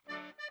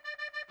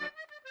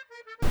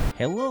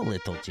Hello,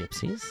 little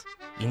gypsies.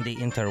 In the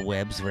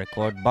interwebs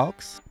record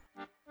box.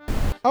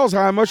 I was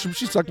high on mushrooms.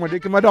 She sucked my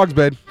dick in my dog's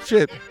bed.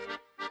 Shit.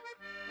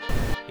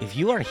 If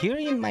you are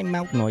hearing my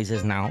mouth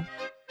noises now,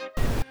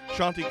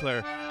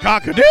 Chanticleer.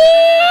 Cockadoo!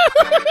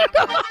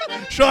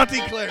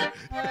 Chanticleer.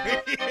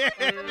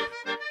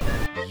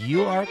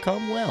 you are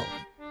come well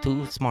to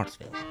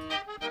Smartsville.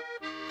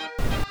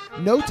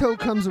 Noto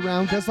comes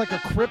around, does like a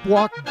crip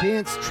walk,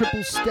 dance,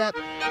 triple step,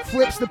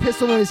 flips the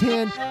pistol in his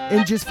hand,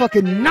 and just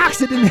fucking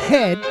knocks it in the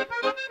head.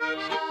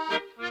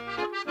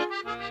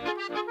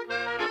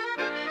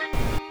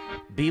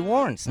 Be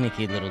warned,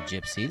 sneaky little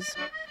gypsies.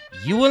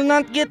 You will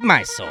not get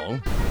my soul.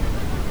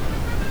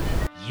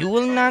 You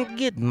will not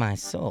get my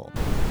soul.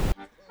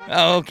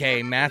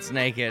 Okay, Matt's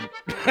naked.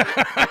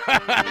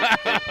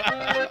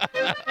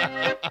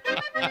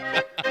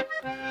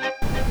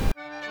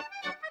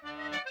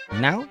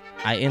 Now,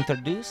 I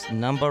introduce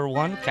number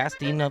one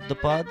casting of the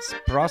pods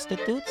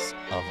prostitutes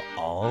of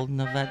all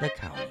Nevada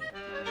County.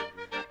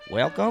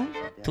 Welcome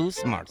to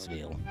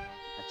Smartsville.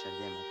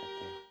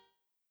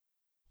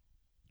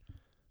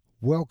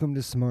 Welcome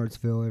to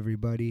Smartsville,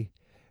 everybody.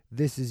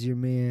 This is your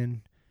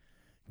man,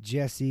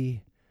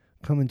 Jesse,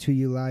 coming to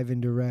you live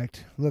and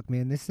direct. Look,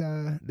 man, this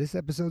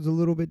episode's a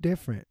little bit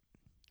different.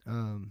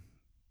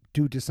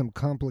 Due to some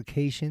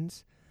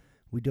complications,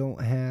 we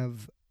don't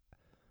have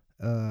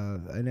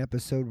an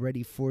episode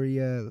ready for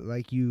you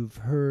like you've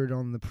heard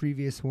on the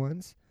previous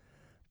ones.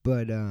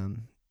 But,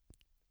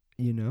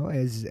 you know,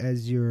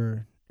 as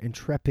your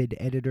intrepid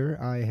editor,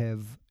 I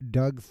have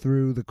dug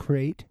through the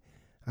crate.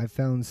 I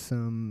found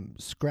some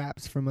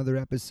scraps from other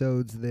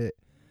episodes that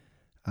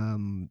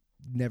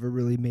never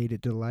really made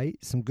it to light.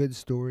 Some good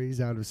stories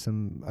out of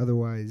some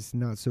otherwise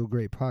not so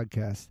great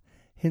podcasts.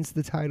 Hence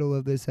the title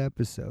of this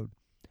episode.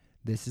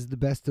 This is the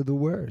best of the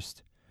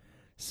worst.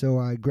 So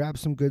I grabbed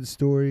some good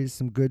stories,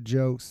 some good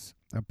jokes.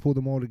 I pulled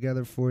them all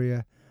together for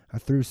you. I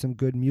threw some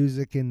good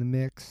music in the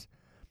mix.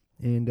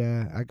 And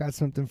I got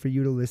something for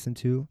you to listen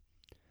to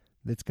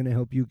that's going to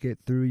help you get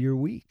through your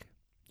week.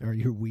 Or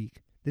your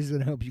week. This is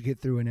going to help you get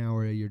through an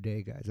hour of your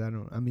day, guys.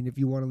 I mean, if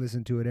you want to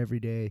listen to it every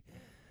day,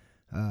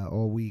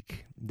 all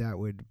week, that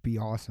would be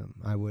awesome.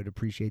 I would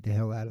appreciate the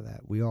hell out of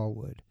that. We all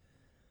would.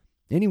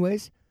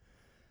 Anyways,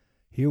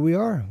 here we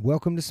are.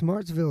 Welcome to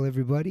Smartsville,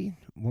 everybody.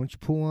 Won't you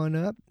pull on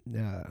up,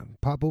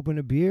 pop open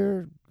a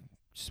beer,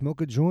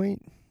 smoke a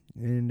joint,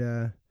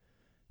 and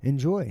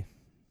enjoy.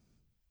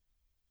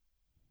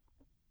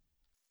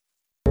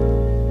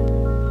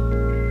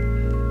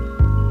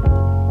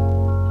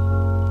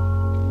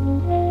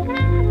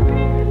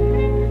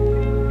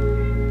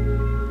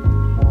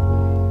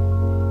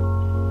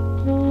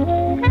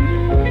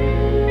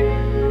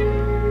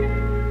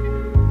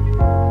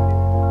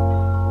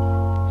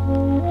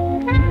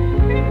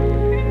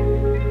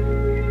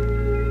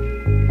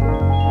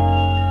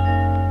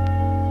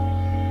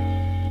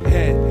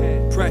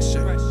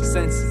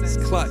 Senses,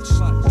 clutch,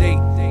 date,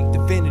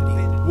 divinity,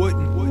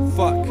 wouldn't,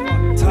 fuck,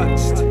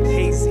 touched,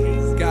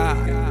 hazy,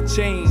 God,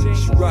 change,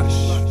 rush,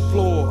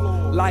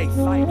 floor, life,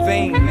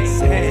 veins,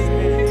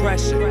 head,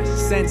 pressure,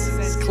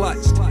 senses,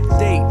 clutched,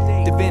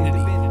 date, divinity,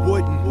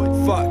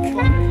 wouldn't,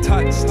 fuck,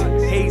 touched,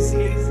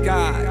 hazy,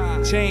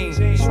 God, change,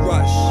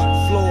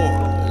 rush,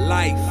 floor,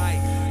 life.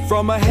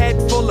 From a head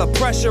full of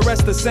pressure as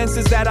the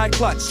senses that I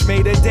clutched.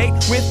 Made a date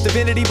with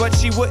divinity, but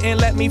she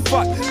wouldn't let me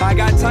fuck. I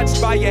got touched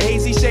by a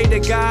hazy shade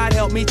of God,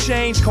 helped me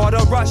change. Caught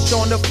a rush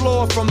on the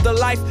floor from the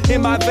life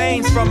in my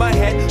veins. From a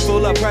head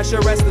full of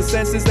pressure as the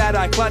senses that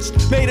I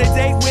clutched. Made a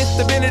date with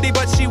divinity,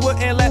 but she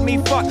wouldn't let me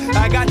fuck.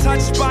 I got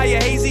touched by a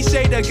hazy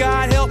shade of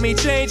God, helped me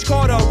change.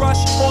 Caught a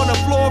rush on the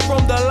floor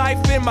from the life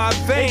in my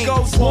veins. It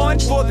goes 1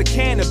 for the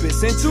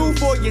cannabis, and 2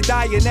 for your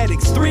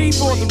Dianetics, 3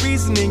 for the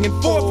reasoning,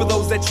 and 4 for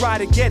those that try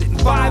to get it,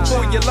 and 5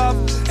 for your love,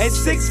 and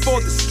 6 for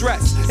the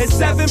stress, and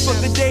 7 for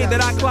the day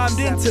that I climbed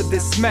into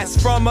this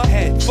mess. From a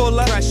head full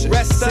of pressure,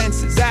 rest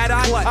senses that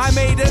I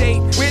made a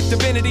date with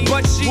divinity,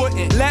 but she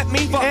wouldn't let me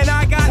fuck. And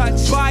I got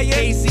touched by a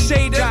hazy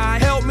shade of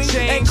God, helped me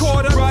change, and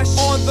caught a rush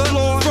on the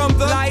floor from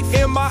the life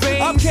in my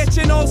veins. I'm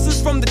catching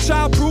ulcers from the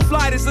childproof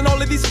lighters and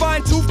all of these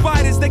fine-tooth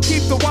fighters that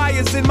keep the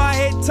wires in my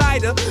head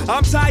tighter.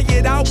 I'm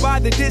tired out by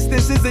the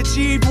distances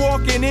achieved,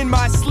 walking in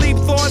my sleep.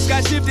 Thoughts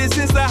got shifted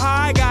since the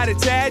high, got a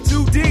tad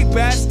too deep.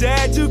 Asked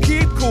dad to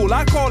keep cool.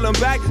 I call him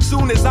back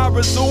soon as I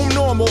resume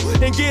normal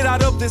and get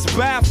out of this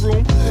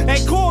bathroom.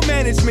 And call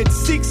management to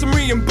seek some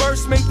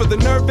reimbursement for the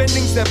nerve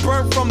endings that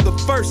burnt from the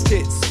first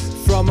hits.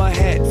 From a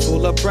head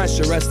full of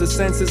pressure as the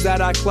senses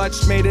that I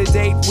clutched. Made a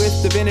date with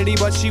divinity,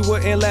 but she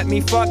wouldn't let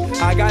me fuck.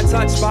 I got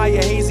touched by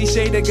a hazy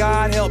shade of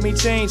God, helped me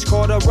change.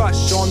 Caught a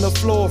rush on the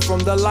floor from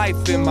the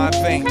life in my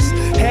veins.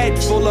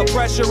 Head full of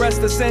pressure as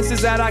the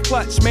senses that I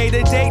clutched. Made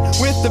a date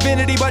with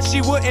divinity, but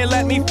she wouldn't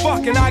let me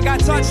fuck. And I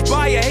got touched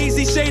by a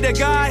hazy shade of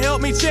God,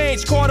 helped me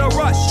change. Caught a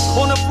rush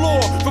on the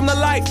floor from the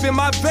life in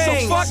my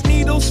veins. So fuck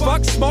needles,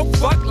 fuck smoke,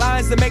 fuck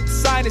lines that make the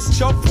sinus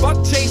choke.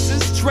 Fuck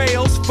chases,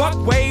 trails, fuck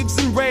waves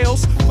and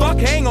rails. Fuck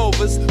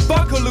hangovers,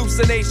 fuck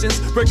hallucinations,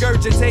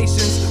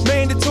 regurgitations,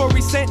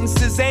 mandatory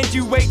sentences, and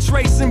you ain't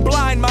tracing.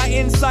 Blind my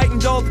insight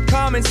and dull the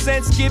common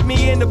sense. Give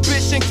me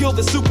inhibition, kill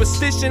the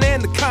superstition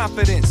and the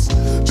confidence.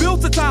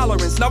 Built to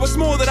tolerance, now it's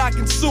more that I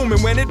consume.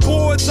 And when it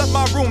pours up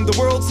my room, the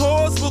world's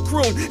whores will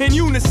croon in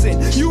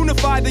unison.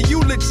 Unify the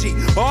eulogy.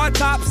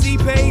 Autopsy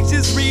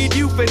pages read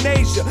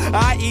euthanasia,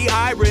 i.e.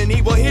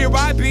 irony. Well, here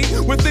I be,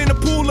 within a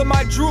pool of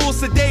my drool,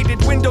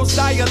 sedated, windows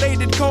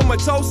dilated,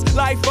 comatose,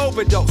 life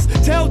overdose.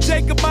 Tell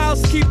Jacob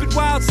Miles, keep it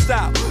wild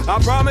style. I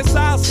promise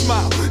I'll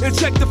smile and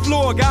check the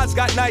floor, God's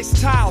got nice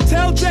tile.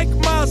 Tell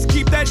Jacob Miles,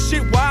 keep that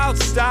shit wild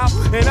style,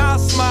 and I'll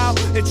smile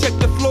and check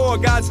the floor,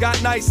 God's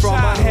got nice tile.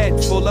 From a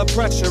head full of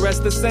pressure, as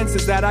the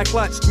senses that I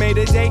clutched. Made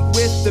a date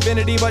with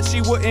divinity, but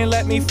she wouldn't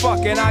let me fuck.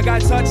 And I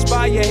got touched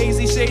by a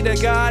hazy shade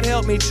of God,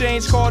 help me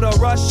change. Caught a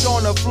rush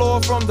on the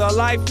floor from the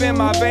life in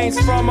my veins.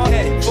 From a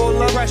head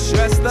full of pressure,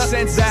 as the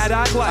sense that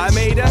I clutched. I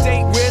made a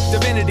date with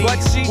divinity, but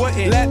she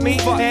wouldn't let me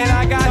fuck. And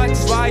I got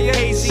touched by a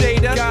hazy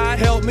shade of God,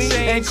 help me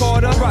change. And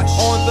caught a rush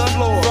on the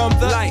floor from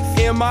the life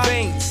in my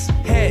veins.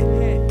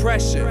 Head,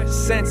 pressure,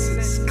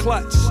 senses,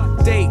 clutch,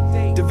 date,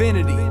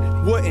 divinity,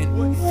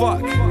 wouldn't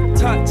fuck,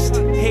 touched,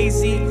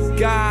 hazy,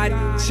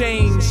 God,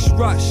 change,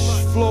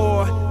 rush,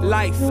 floor,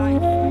 life.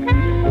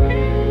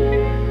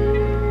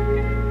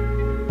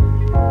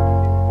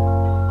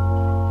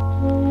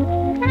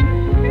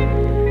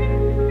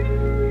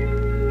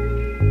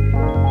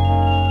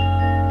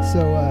 So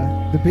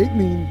the big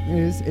meme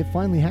is it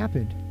finally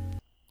happened.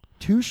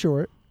 Too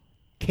Short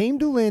came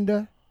to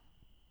Linda,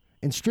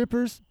 and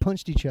strippers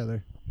punched each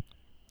other.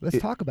 Let's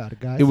talk about it,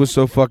 guys. It was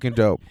so fucking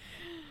dope.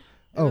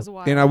 It was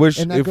wild. And I wish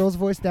and that if girl's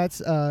voice,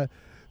 that's Steffi.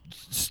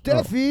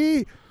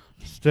 Steffi.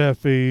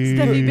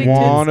 Steffi Big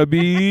wanna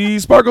be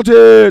Sparkle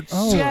Tits.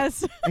 Oh,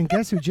 Yes. and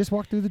guess who just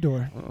walked through the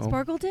door? Uh-oh.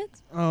 Sparkle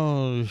tits?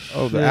 Oh, shit.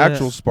 Oh, the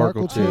actual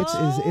Sparkle Tits.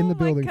 Is in the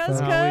building, my folks.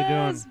 How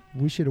we doing?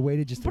 We should have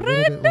waited just a little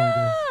bit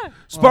longer.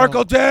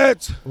 Sparkle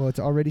Tits. Well, it's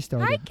already Hi,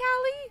 started.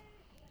 Callie.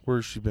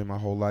 Where's she been my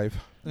whole life?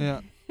 Yeah.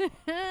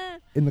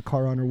 In the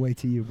car on her way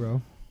to you,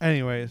 bro.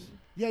 Anyways.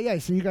 Yeah.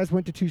 So you guys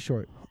went to Too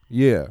Short.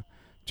 Yeah.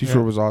 Too Yeah.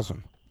 Short was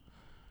awesome.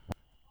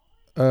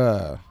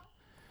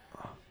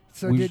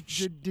 So We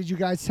did you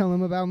guys tell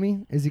him about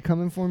me? Is he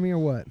coming for me or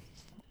what?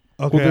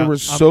 Okay. Well, there were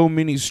so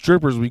many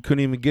strippers we couldn't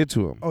even get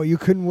to him. Oh, you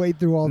couldn't wade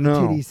through all the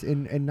No. titties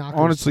and knockers.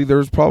 Honestly, there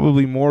was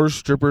probably more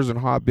strippers and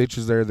hot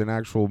bitches there than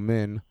actual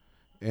men.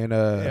 And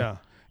yeah.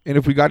 and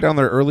if we got down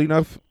there early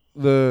enough,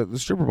 the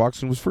stripper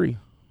boxing was free.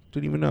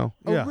 Didn't even know.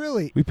 Oh, Yeah.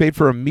 really? We paid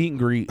for a meet and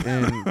greet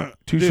and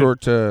Too Dude.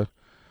 Short to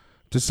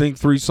sing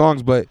 3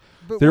 songs, but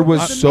But there what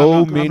was the so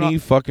I'm many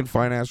not- fucking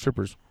fine ass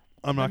strippers.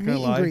 I'm not meet going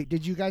to and lie. greet?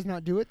 Did you guys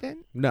not do it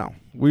then? No,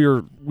 we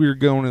were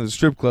going to the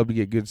strip club to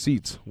get good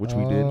seats, which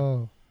we did.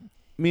 Oh.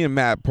 Me and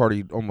Matt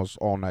partied almost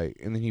all night,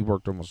 and then he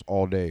worked almost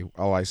all day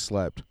while I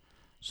slept.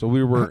 So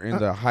we were in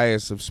the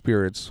highest of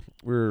spirits.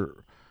 We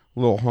were a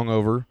little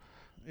hungover,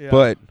 Yeah.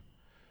 but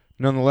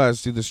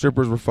nonetheless, dude, the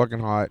strippers were fucking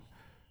hot.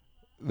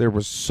 There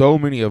was so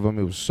many of them.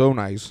 It was so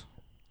nice.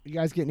 You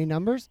guys get any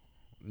numbers?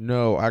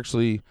 No,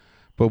 actually,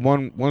 but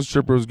one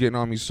stripper was getting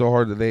on me so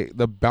hard that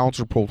the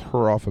bouncer pulled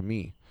her off of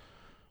me.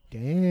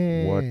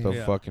 Damn. What the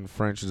Yeah. fucking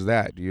French is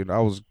that, dude? I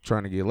was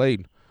trying to get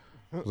laid.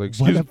 I was like,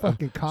 What a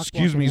fucking cock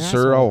excuse me, blocking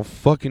sir. asshole. I'll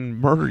fucking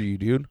murder you,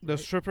 dude. The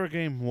stripper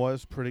game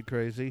was pretty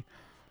crazy.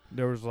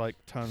 There was like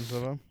tons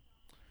of them.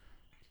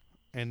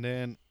 And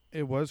then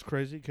it was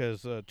crazy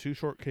because Too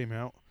Short came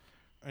out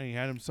and he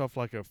had himself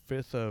like a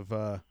fifth of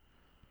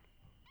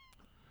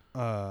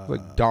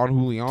Like Don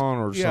Julian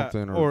or yeah,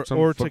 something, or some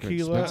or fucking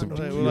tequila, expensive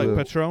like tequila.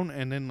 Patron,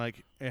 and then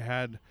like it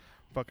had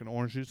fucking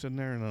orange juice in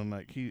there, and then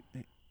like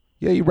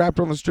Yeah, he rapped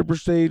on the stripper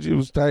stage. It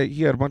was tight.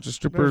 He had a bunch of there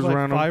strippers was like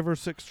around him. 5 or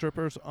 6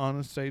 strippers on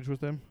a stage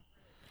with him.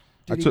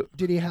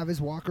 Did he have his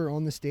walker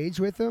on the stage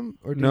with him?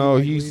 Or did No,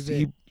 he, like, he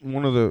leave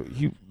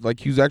it?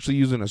 he was actually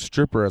using a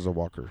stripper as a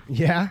walker.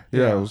 Yeah?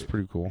 Yeah, Yeah. it was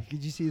pretty cool.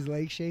 Did you see his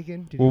legs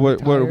shaking? Did Well, he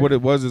look what tired?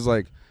 it was is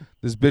like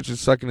this bitch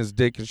is sucking his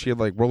dick and she had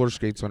like roller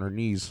skates on her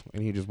knees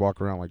and he just walk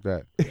around like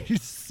that.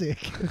 He's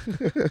sick.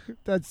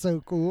 That's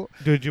so cool.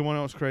 Dude, you want to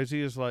know what's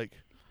crazy is like,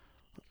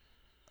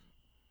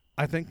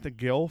 I think the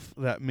gilf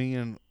that me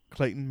and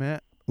Clayton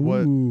met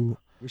was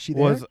she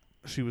there?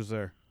 she was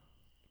there.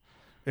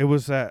 It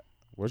was that.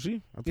 Was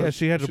she? I Yeah, thought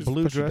she had a I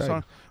blue thought she dress died.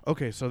 on.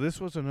 Okay, so this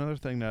was another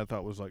thing that I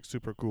thought was like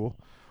super cool,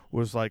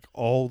 was like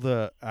all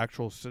the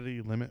actual city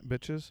limit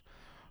bitches,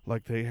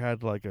 like they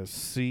had like a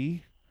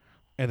C,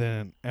 and then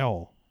an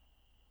L,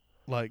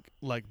 like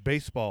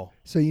baseball.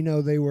 So you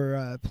know they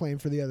were playing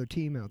for the other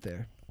team out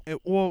there.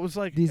 It was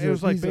like These it are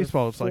was like these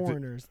baseball. Are It's like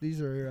foreigners.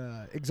 These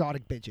are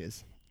exotic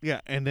bitches.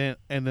 yeah, and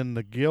then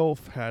the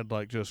gilf had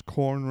like just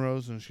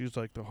cornrows, and she's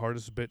like the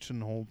hardest bitch in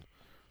the whole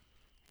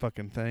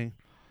fucking thing.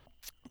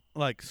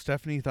 Like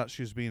Stephanie thought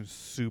she was being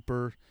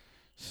super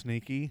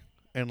sneaky,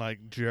 and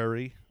like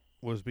Jerry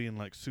was being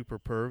like super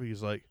perv.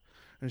 He's like,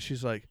 and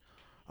she's like,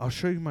 "I'll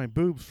show you my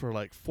boobs for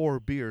like 4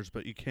 beers,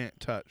 but you can't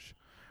touch."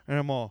 And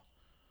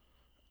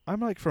I'm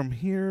like from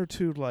here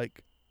to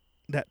like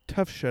that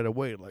tough shit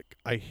away. Like,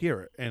 I hear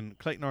it. And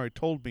Clayton already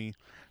told me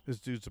this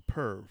dude's a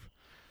perv.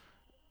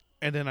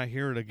 And then I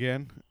hear it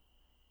again.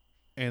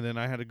 And then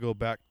I had to go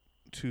back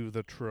to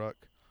the truck,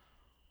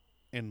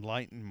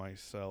 enlighten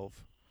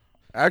myself.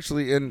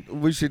 Actually, and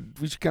we should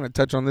kind of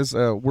touch on this.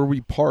 Where we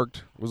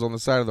parked was on the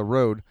side of the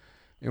road,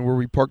 and where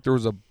we parked there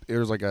was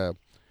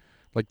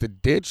like the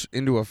ditch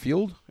into a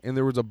field, and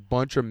there was a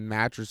bunch of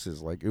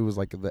mattresses. Like, it was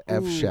like the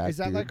F shack. Is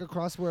that dude. like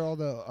across where all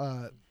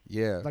the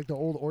Yeah. like the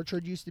old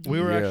orchard used to be?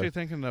 We were Yeah. actually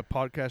thinking the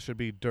podcast should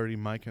be Dirty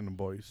Mike and the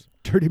Boys.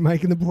 Dirty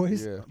Mike and the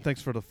Boys. Yeah.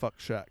 Thanks for the fuck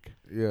shack.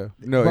 Yeah.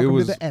 No, Welcome it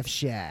was. to the F He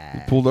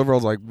Shack. pulled over. I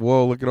was like,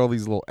 "Whoa, look at all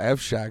these little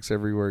F shacks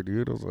everywhere,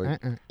 dude." I was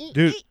like,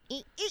 Dude.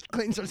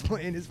 Clayton starts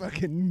playing his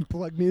fucking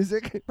plug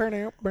music.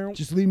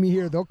 Just leave me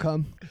here. They'll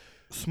come.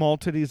 Small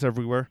titties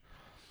everywhere.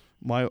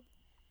 My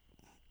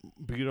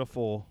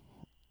beautiful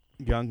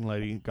young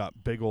lady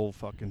got big old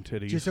fucking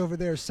titties. Just over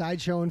there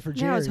sideshowing for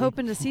Jerry. Yeah, I was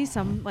hoping to see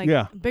some like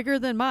Yeah. bigger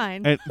than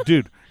mine. And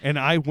dude, and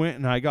I went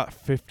and I got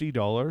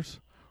 $50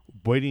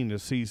 waiting to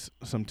see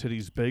some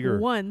titties bigger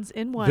Ones.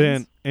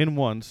 than in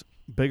ones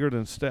bigger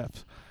than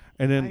Steph's.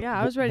 And then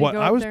yeah, I was ready to what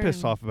go I up was there pissed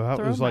and off about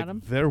throw was 'em at like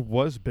 'em. there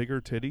was bigger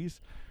titties,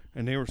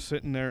 and they were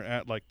sitting there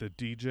at like the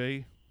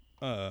DJ,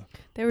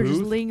 They were just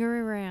booth?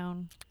 lingering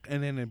around.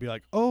 and then they'd be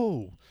like,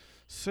 "Oh,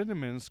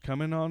 Cinnamon's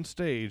coming on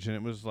stage," and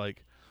it was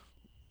like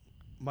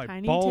my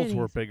Tiny balls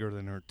were titties. bigger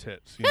than her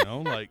tits, you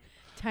know, like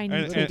Tiny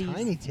And- Little titties.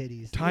 tiny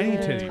titties. Tiny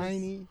Yes. titties.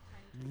 Tiny,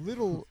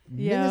 little,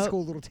 Yeah.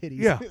 minuscule little titties.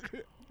 Yeah.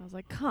 I was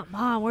like, come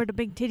on, where the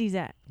big titties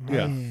at?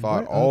 Yeah. Man,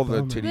 thought what a all the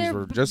bummer. titties Their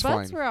were just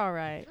butts fine. were all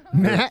right.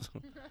 Matt.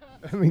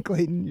 I mean,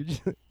 Clayton, you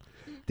just,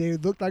 they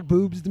looked like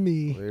boobs to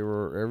me.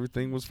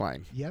 Everything was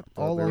fine. Yep,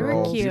 Thought all they on were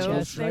all all cute.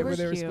 just They right were where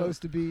they were cute.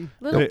 supposed to be.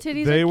 Little they,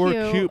 titties they are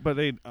were cute, but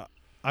they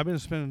I've been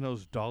spending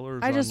those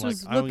dollars I on just like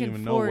was I don't looking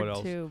even know what forward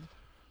else. to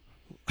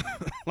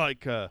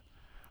Like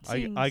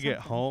seeing I get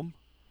something. home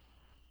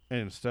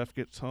and Steph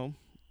gets home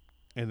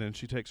and then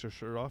she takes her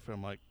shirt off and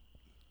I'm like,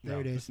 There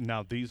now, it is.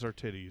 Now these are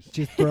titties.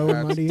 Just throwing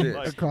That's money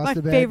it. across My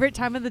the bed. favorite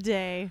time of the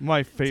day.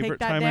 My Take favorite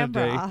that time damn of the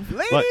day. bra off.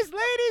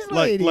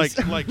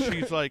 Ladies, Like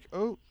she's like,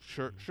 oh,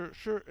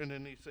 shirt, and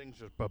then these things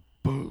just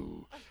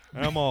boo.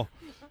 And I'm all,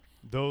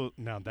 though.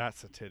 Now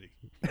that's a titty,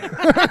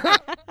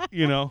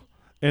 you know.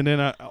 And then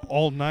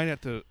all night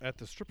at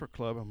the stripper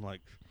club, I'm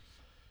like,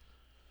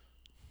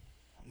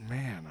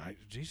 man,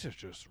 these are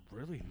just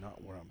really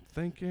not what I'm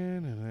thinking.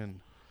 And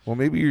then Well,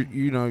 maybe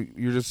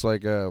you're just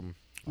like looking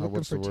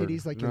what's for the word?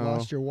 titties like you No.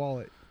 lost your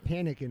wallet,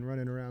 panicking,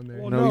 running around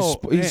there. Well, No,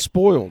 No, he's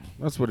spoiled.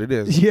 That's what it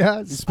is. Yeah,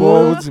 He's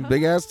spoiled with some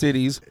big ass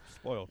titties,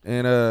 spoiled.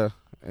 and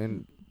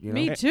you know.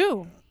 Me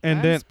too. And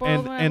I'm then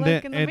spoiled when I and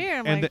look then in the and, mirror.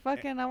 I'm and like, then-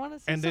 fucking, I want to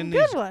see and some then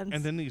good these ones.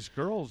 and then these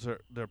girls,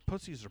 their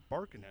pussies are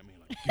barking at me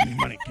like, give me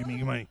money, give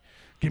me money,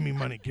 give me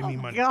money, give me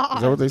money. God.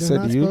 Is that what they They're said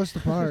not to you? supposed to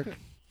bark.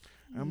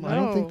 I'm No. like, I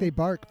don't think they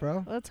bark,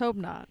 bro. Let's hope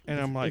not. and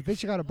I'm like, if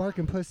bitch got a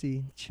barking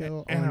pussy,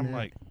 chill. and on I'm that.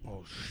 like,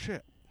 oh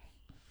shit.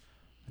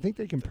 I think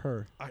they can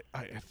purr. I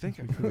think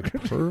I could.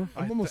 Purr?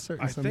 I I'm almost thi-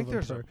 certain I some think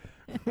of them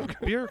there's purr.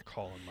 a beer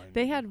calling my name.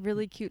 They had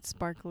really cute,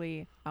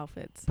 sparkly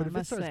outfits. But I if it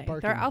must starts say,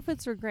 barking- their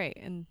outfits were great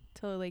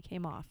until they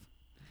came off.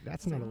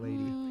 That's not a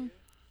lady.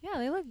 Yeah,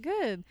 they look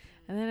good.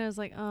 And then I was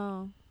like,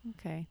 oh,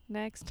 okay,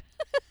 next.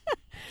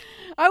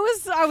 I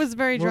was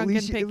very Well, drunk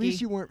and picky. at least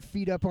you weren't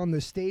feet up on the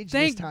stage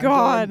Thank this time.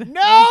 God. going,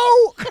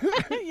 no!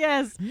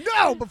 Yes,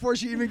 No! Before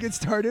she even gets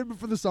started,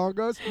 before the song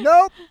goes,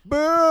 nope! Boo!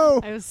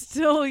 I was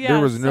still There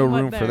was no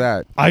somewhat room there. for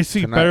that. I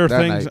see Tonight- better that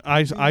things.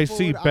 night. I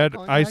see Forward, better.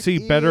 eye I contact,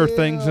 see better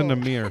things in the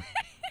ew. mirror.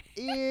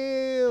 Ew! Do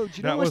you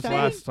That know was what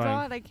last Thank time.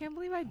 God, I can't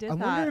believe I did I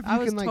that. wonder if you I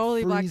was can like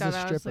totally freeze blacked a out. I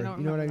honestly stripper. don't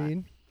You know what I remember that.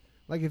 mean?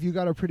 Like if you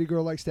got a pretty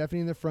girl like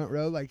Stephanie in the front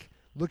row, like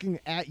looking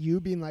at you,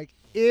 being like,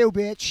 "Ew,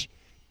 bitch,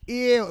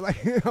 ew."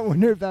 Like I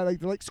wonder if that like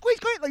they're like squeeze,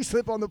 like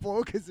slip on the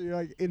pole because you're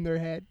like in their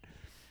head.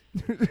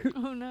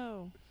 Oh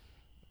no.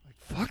 Like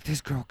fuck this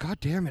girl. God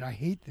damn it, I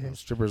hate Those this.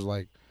 strippers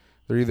like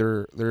they're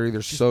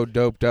either so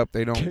doped up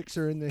they don't Kicks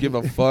her in the give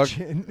a fuck.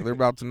 chin. They're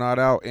about to nod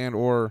out, and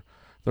or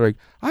they're like,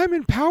 I'm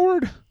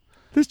empowered.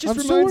 This just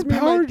I'm so reminds me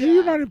of my empowered.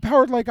 You're dad. not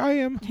empowered like I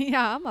am.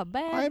 Yeah, I'm a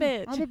bad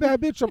bitch. I'm a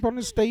bad bitch up on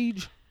the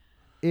stage.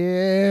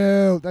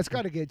 Ew, that's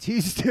got to get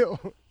teased still.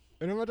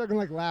 And I'm not talking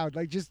like loud,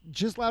 like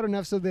just loud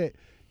enough so that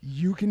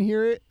you can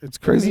hear it. It's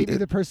crazy. Maybe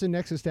the person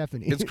next to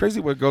Stephanie. It's crazy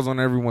what goes on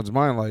in everyone's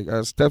mind. Like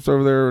Steph's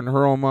over there in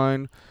her own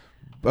mind.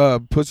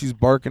 Pussy's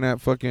barking at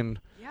fucking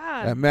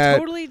yeah, at Matt.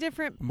 totally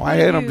different. my point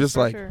head. of I'm views just for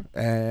like sure.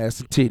 ass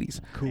and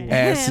titties, cool.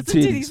 ass and the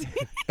titties,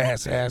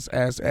 ass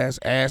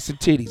and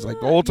titties, like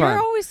the whole time.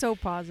 You're always so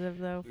positive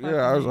though. Yeah,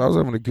 I was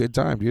having a good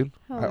time, dude.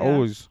 Hell I yeah.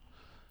 always,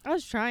 I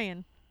was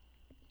trying.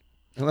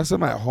 unless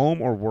I'm at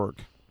home or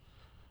work,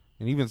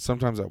 and even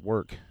sometimes at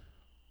work,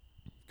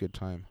 good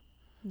time.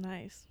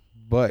 Nice.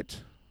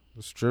 But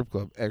the strip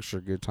club,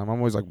 extra good time. I'm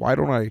always like, why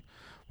don't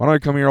I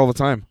come here all the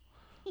time?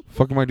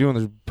 Fuck am I doing?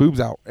 There's boobs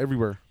out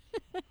everywhere.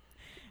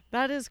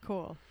 That is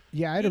cool.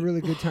 Yeah, I had a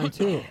really good time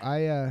too.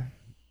 I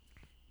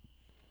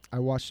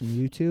watched some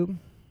YouTube.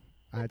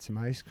 I had some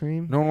ice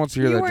cream. No one wants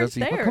to hear You that, weren't Jesse.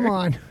 there. Oh, come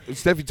on.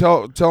 Steffi,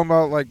 tell them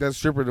about like that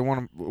stripper that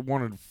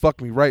wanted to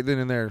fuck me right then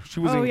and there. She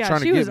wasn't Oh even yeah,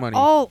 trying she to was get money.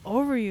 all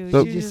over you.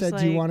 So- She You was just said,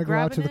 like, do you want to go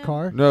out to the grabbing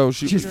car? him, No,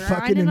 she Just grinding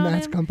fucking in on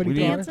Matt's him, company We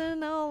car. didn't-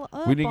 dancing all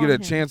up we didn't on get a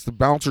him. chance. The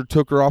bouncer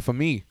took her off of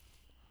me.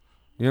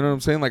 You know what I'm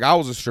saying? Like I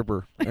was a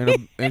stripper,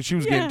 and she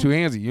was Yeah. getting too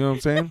handsy. You know what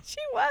I'm saying? She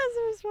was.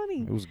 It was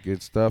funny. It was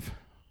good stuff.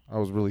 I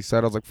was really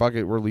sad. I was like, "Fuck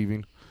it, we're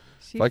leaving.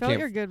 She if I felt can't-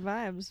 your good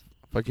vibes.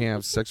 If I can't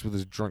have sex with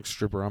this drunk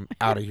stripper, I'm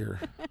out of here."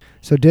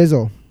 So,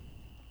 Dizzle,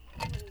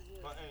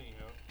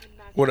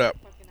 What up?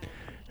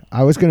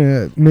 I was going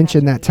to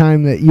mention that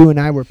time that you and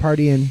I were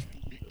partying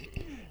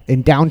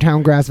in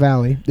downtown Grass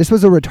Valley. This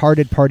was a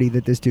retarded party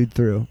that this dude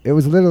threw. It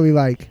was literally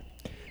like,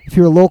 if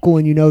you're local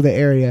and you know the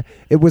area,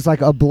 it was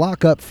like a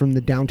block up from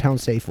the downtown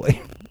Safeway.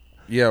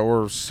 Yeah,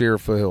 or Sierra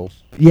Foothill.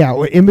 Yeah,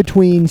 we're in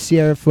between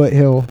Sierra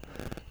Foothill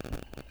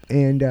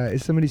and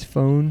is somebody's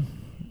phone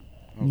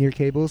near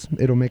cables?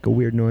 It'll make a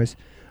weird noise.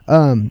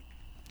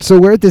 So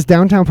we're at this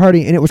downtown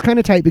party, and it was kind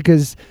of tight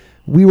because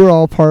we were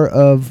all part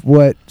of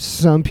what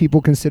some people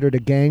considered a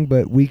gang,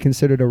 but we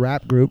considered a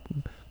rap group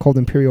called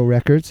Imperial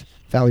Records,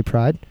 Valley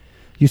Pride.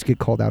 Used to get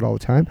called out all the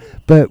time.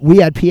 But we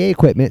had PA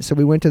equipment, so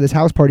we went to this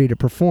house party to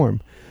perform,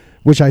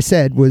 which I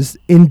said was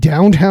in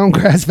downtown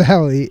Grass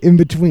Valley, in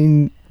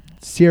between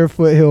Sierra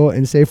Foothill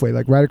and Safeway,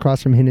 like right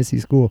across from Hennessy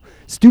School.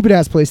 Stupid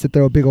ass place to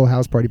throw a big old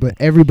house party, but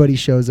everybody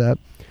shows up.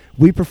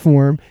 We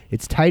perform.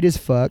 It's tight as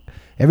fuck.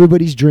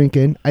 Everybody's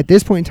drinking. At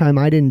this point in time,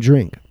 I didn't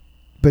drink,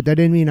 but that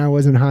didn't mean I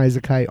wasn't high as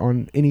a kite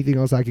on anything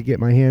else I could get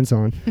my hands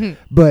on.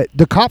 But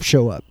the cops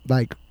show up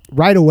like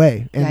right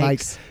away and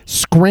like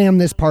scram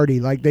this party.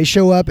 Like they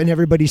show up and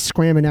everybody's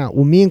scramming out.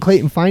 Well, me and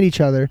Clayton find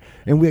each other,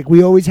 and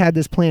we always had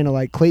this plan of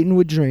like Clayton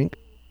would drink,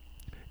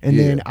 and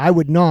then I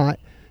would not.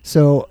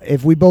 So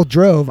if we both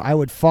drove, I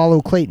would follow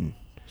Clayton.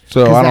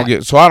 So 'Cause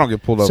I don't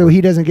get pulled over. So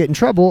he doesn't get in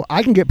trouble.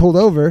 I can get pulled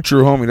over.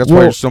 True homie. That's why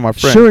Well, you're still my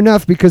friend. Sure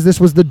enough, because this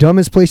was the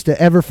dumbest place to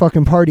ever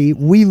fucking party,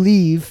 we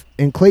leave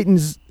and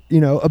Clayton's,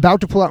 about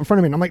to pull out in front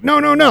of me. And I'm like, no.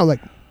 Like,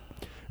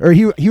 or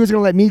he was going to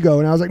let me go.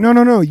 And I was like,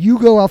 no, you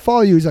go, I'll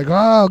follow you. He's like,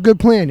 oh, good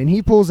plan. And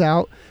he pulls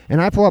out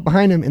and I pull up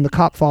behind him and the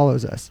cop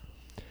follows us.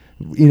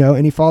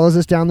 And he follows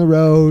us down the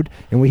road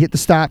and we hit the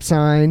stop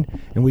sign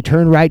and we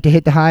turn right to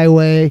hit the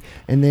highway.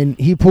 And then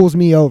he pulls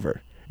me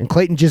over. And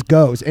Clayton just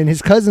goes, and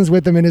his cousin's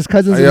with him, and his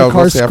cousin's in I the was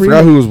car gonna say, I screaming.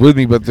 forgot who was with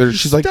me, but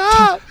she's like,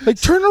 Stop!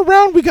 turn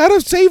around, we gotta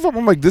save him.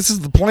 I'm like, this is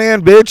the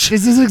plan, bitch.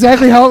 This is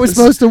exactly how it was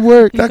supposed to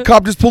work. That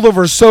cop just pulled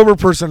over a sober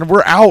person, and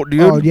we're out, dude.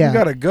 Oh, yeah. We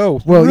gotta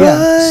go. Well,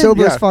 yeah, Run!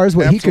 sober Yeah, as far as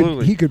what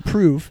absolutely. he could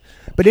prove.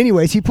 But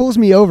anyways, he pulls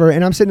me over,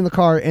 and I'm sitting in the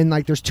car, and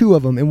like there's two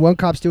of them, and one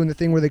cop's doing the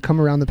thing where they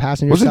come around the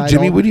passenger Wasn't side.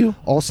 Jimmy all, with you?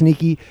 all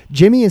sneaky.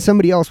 Jimmy and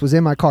somebody else was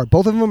in my car.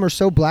 Both of them are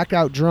so blacked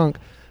out drunk.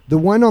 The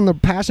one on the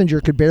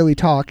passenger could barely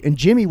talk, and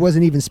Jimmy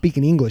wasn't even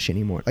speaking English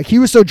anymore. Like he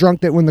was so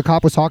drunk that when the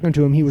cop was talking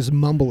to him, he was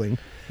mumbling.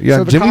 Yeah,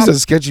 So the Jimmy's cop- a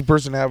sketchy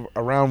person to have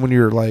around when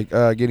you're like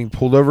getting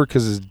pulled over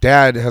because his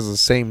dad has the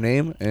same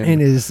name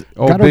And is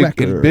got a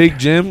record. Big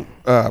Jim.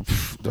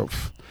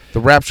 The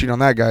rap sheet on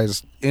that guy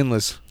is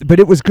endless. But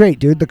it was great,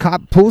 dude. The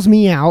cop pulls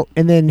me out,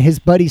 and then his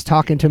buddy's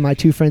talking to my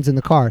two friends in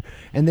the car.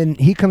 And then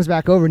he comes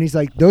back over, and he's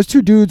like, those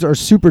two dudes are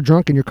super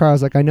drunk in your car. I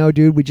was like, I know,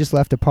 dude. We just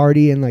left a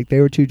party, and, like, they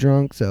were too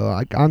drunk. So,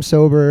 like, I'm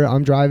sober.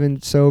 I'm driving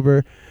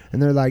sober.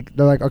 And they're like,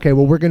 okay,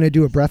 well, we're going to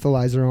do a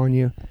breathalyzer on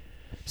you.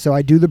 So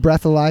I do the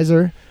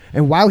breathalyzer.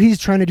 And while he's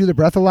trying to do the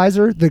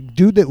breathalyzer, the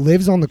dude that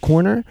lives on the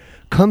corner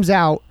comes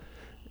out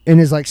and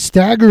is, like,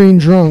 staggering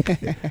drunk.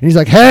 And he's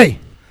like, hey,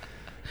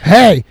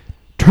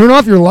 turn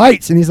off your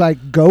lights. And he's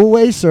like, go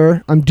away,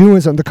 sir. I'm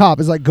doing something. The cop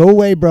is like, go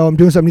away, bro. I'm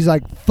doing something. He's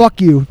like,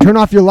 fuck you. Turn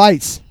off your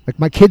lights. Like,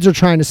 my kids are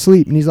trying to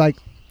sleep. And he's like,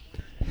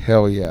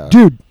 Hell yeah.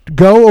 dude,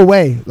 go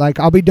away. Like,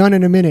 I'll be done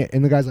in a minute.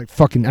 And the guy's like,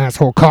 fucking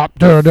asshole cop.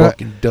 Duh, duh.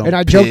 Fucking dumb And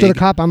I joked to the pig.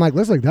 cop. I'm like,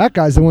 looks like that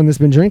guy's the one that's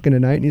been drinking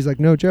tonight. And he's like,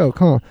 no joke,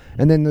 huh?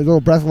 And then the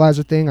little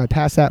breathalyzer thing, I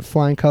passed that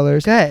flying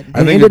colors. Good. I And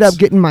think ended up it's-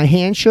 getting my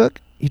hand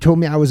shook. He told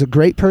me I was a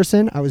great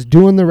person. I was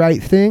doing the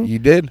right thing. You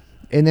did?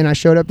 And then I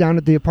showed up down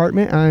at the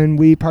apartment and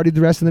we partied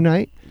the rest of the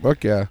night.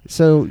 Fuck yeah.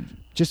 So,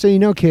 just so you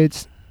know,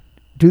 kids,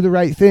 do the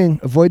right thing.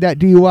 Avoid that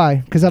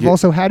DUI, because I've Yeah.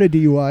 also had a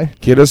DUI,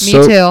 Get us Me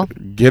too.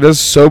 Get a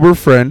sober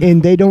friend.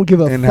 and they don't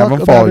give a And have fuck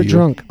them follow about a you.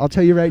 drunk. I'll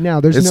tell you right now,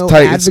 there's It's no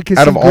tight. It's advocacy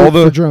out of group all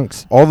the- for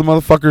drunks. All the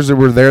motherfuckers that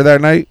were there that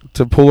night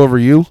to pull over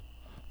you,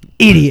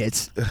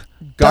 Idiots.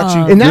 got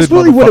you. And that's good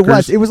really what it motherfuckers.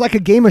 was. It was like a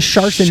game of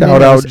sharks and Shout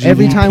minnows. out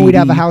Every time we'd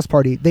have a GDPD. house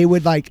party, they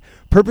would like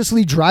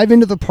purposely drive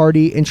into the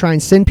party and try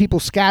and send people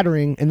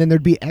scattering, and then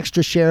there'd be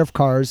extra sheriff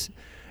cars.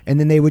 And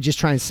then they would just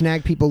try and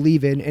snag people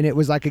leaving, and it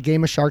was like a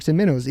game of sharks and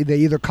minnows. They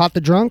either caught the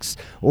drunks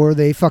or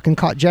they fucking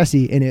caught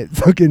Jesse, and it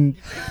fucking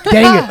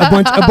dang it,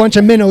 a bunch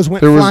of minnows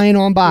went There was- flying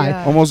on by.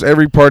 Yeah. Almost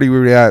every party we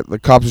were at, the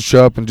cops would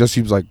show up and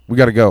Jesse was like, we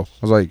got to go. I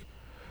was like,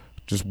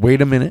 just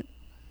wait a minute.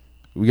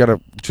 We got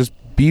to just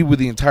be with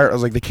the entire. I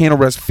was like, they can't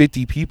arrest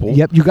 50 people.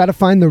 Yep, you got to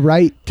find the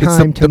right It's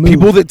time the to move.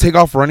 people that take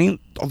off running,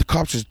 all the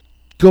cops just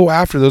go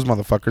after those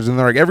motherfuckers. And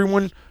they're like,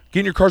 everyone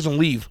get in your cars and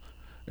leave.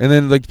 And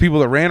then like the people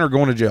that ran are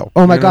going to jail.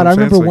 Oh my You know God! what I I'm saying?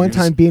 remember It's like one you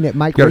just time being at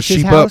Mike gotta Rich's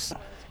sheep house,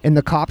 and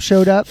the cop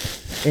showed up,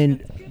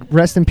 and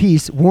rest in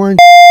peace, Warren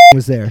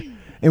was there.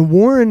 And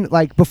Warren,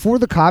 like, before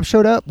the cop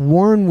showed up,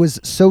 Warren was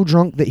so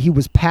drunk that he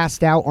was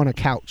passed out on a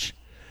couch.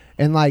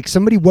 And, like,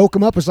 somebody woke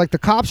him up, was like, the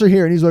cops are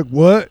here. And he's like,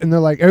 what? And they're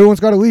like,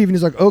 everyone's got to leave. And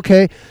he's like,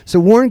 okay. So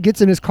Warren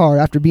gets in his car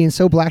after being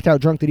so blacked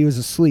out drunk that he was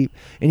asleep.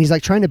 And he's,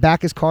 like, trying to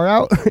back his car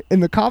out.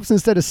 And the cops,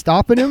 instead of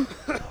stopping him,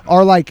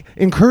 are, like,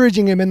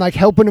 encouraging him and, like,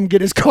 helping him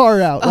get his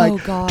car out. Oh,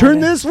 Like, God. turn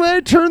this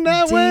way, turn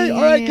that way.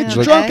 All right, get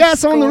your Damn. drunk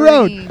ass on the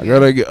road. I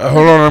gotta get.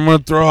 Hold on, I'm gonna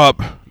throw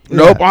up.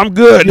 Nope, I'm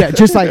good. Yeah,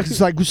 just like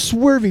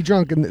swervy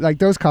drunk. And, like,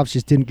 those cops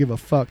just didn't give a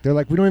fuck. They're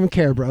like, we don't even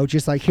care, bro.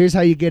 Just, like, here's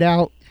how you get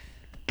out.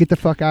 Get the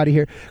fuck out of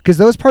here. Because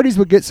those parties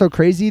would get so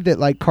crazy that,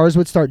 like, cars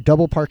would start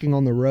double parking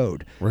on the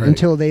road Right.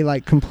 until they,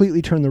 like,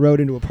 completely turn the road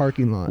into a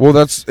parking lot. Well,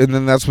 that's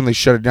when they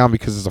shut it down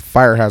because it's a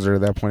fire hazard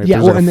at that point. If Yeah,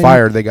 there's well, a and then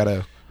fire, they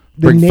gotta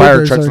the bring fire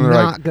neighbors trucks, are and they're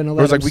not like, gonna it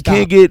let was like them we stop.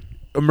 can't get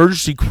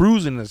emergency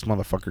crews in this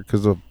motherfucker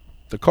because of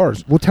the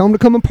cars. Well, tell them to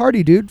come and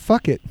party, dude.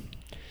 Fuck it.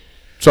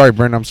 Sorry,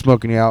 Brandon, I'm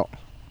smoking you out.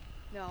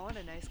 No, what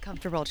a nice,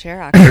 comfortable chair,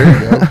 actually.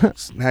 There you go.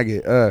 Snag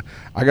it.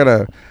 I got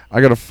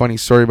a funny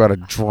story about a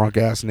drunk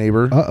ass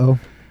neighbor. Uh-oh.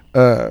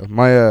 That's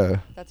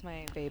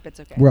my vape. It's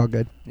okay. We're all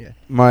good. Yeah.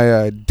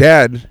 My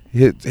dad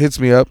hits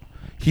me up.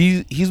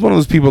 He's one of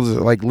those people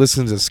that like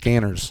listens to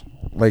scanners.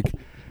 Like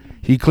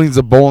he cleans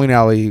the bowling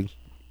alley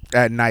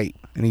at night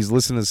and he's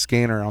listening to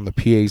scanner on the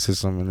PA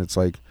system, and it's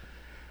like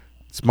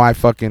it's my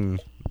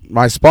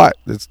spot.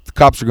 It's the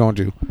cops are going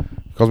to.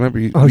 Because remember,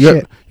 you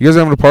guys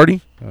having a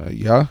party?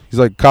 Yeah. He's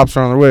like, cops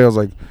are on their way. I was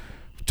like,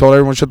 told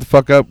everyone shut the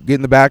fuck up, get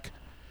in the back,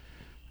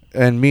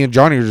 and me and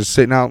Johnny are just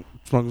sitting out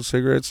smoking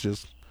cigarettes,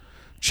 just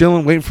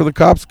chilling, waiting for the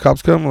cops. The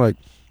cops come, like,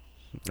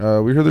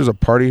 we heard there's a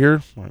party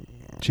here. Like,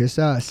 Just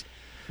us.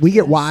 We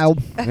get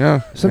wild.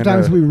 yeah.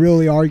 Sometimes and, we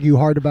really argue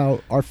hard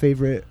about our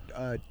favorite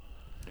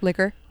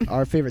Liquor.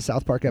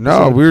 South Park episode.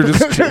 No, we're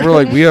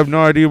like, we have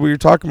no idea what you're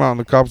talking about. And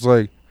the cops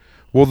like,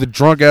 well, the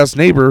drunk ass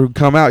neighbor who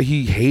come out,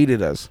 he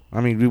hated us. I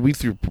mean, we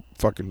threw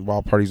fucking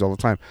wild parties all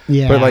the time.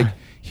 Yeah. But like,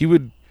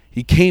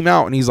 he came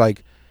out and he's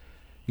like,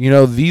 you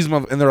know,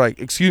 and they're like,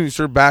 excuse me,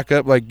 sir, back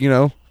up, like, you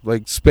know,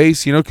 like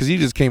space, you know, because he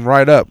just came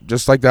right up,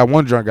 just like that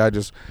one drunk guy.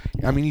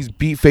 He's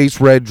beat face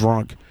red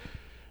drunk,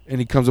 and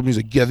he comes up and he's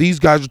like, yeah, these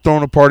guys are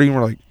throwing a party, and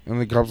we're like, and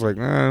the cops are like,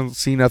 I don't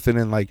see nothing,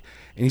 and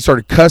he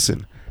started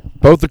cussing.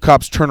 Both the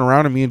cops turn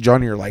around, and me and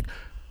Johnny are like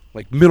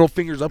middle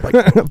fingers up, like,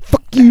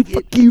 fuck you,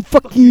 fuck you,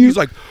 fuck you. He's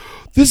like,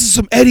 this is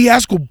some Eddie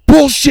Haskell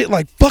bullshit,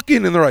 like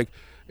fucking, and they're like,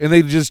 and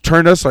they just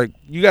turned us like,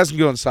 you guys can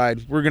go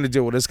inside. We're gonna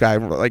deal with this guy.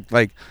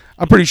 Like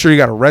I'm pretty sure he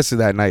got arrested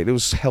that night. It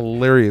was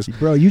hilarious.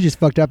 Bro, you just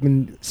fucked up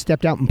and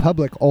stepped out in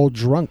public all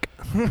drunk.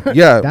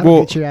 Yeah,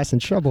 That'll get your ass in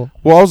trouble.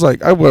 Well, I was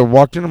like, I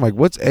walked in. I'm like,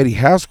 what's Eddie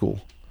Haskell?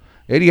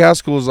 Eddie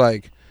Haskell is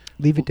like,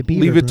 Leave it to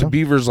Beaver. Leave it to bro.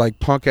 Beaver's like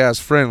punk ass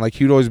friend. Like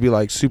he'd always be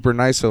like super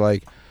nice to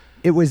like,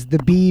 It was the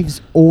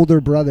Beeve's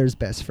older brother's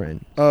best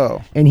friend.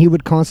 oh, And he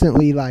would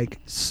constantly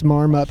like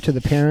smarm up to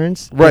the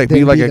parents. but Right, be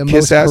then like a the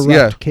kiss most ass, corrupt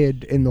yeah.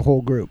 kid in the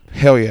whole group.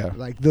 hell yeah.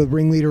 Like the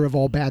ringleader of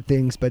all bad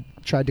things, but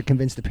tried to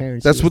convince the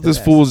parents. That's he what was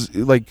this the fool was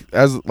like.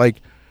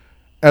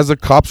 As the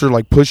cops are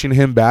like pushing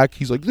him back,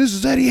 he's like, "This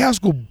is Eddie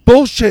Haskell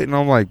bullshit," and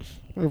I'm like,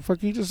 "What the fuck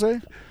did you just say?"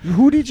 best.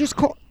 Who did you just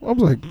call? I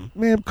was like,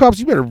 "Man, cops,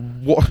 you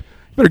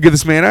better get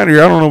this man out of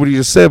here." I don't know what he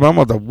just said, but I'm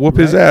about to whoop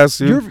his Right. ass,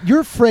 dude.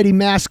 You're Freddie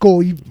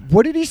Maskell.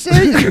 What did he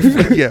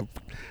say?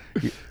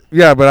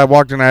 yeah, but I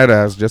walked in, I had to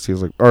ask Jesse. I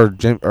was like, or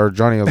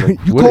Johnny. I was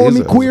like, You "What calling is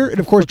me it?" queer? And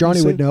of course, "What did you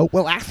Johnny would say?" know.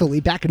 Well, actually,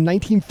 back in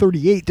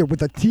 1938, there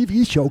was a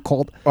TV show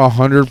called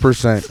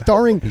 100%.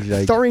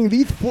 starring starring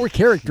these four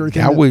characters.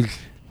 That was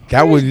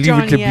Leave It to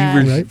Johnny at?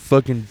 Beaver's Right.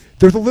 fucking.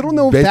 There's a little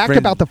known best fact friend.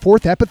 about the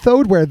fourth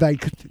episode where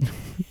like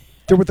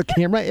there was a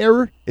camera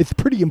error. It's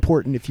pretty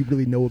important if you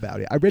really know about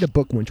it. I read a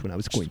book once when I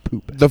was going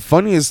poop. The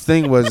funniest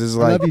thing is I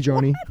like, love you,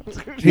 Johnny.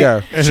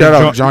 yeah, And shout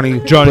then out Johnny.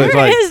 Johnny's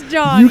Where like, is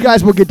John? You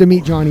guys will get to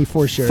meet Johnny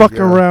for sure. fuck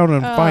Yeah. around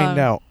and find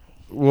out.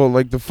 Well,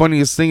 like the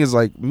funniest thing is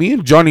like me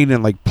and Johnny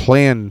didn't like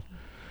plan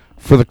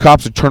for the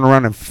cops to turn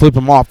around and flip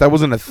him off. That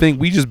wasn't a thing.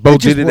 We just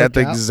both just did it at worked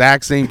the out.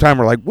 exact same time.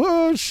 We're like,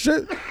 whoa,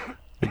 shit.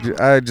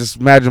 I just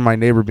imagine my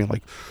neighbor being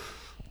like,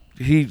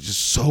 he's just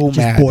so Just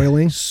mad.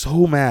 boiling?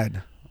 So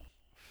mad.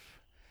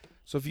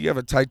 So if you have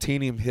a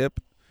titanium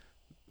hip,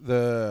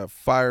 the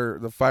fire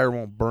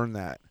won't burn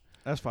that.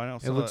 That's fine.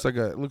 It looks like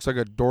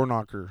a door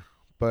knocker.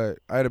 But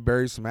I had to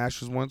bury some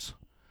ashes once,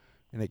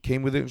 and it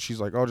came with it. And she's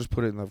like, "Oh, just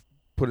put it in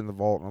the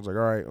vault." And I was like,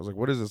 "All right." I was like,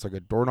 "What is this? Like a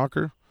door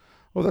knocker?"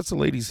 "Oh, that's a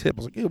lady's hip." I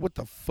was like, "Yeah, what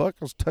the fuck?"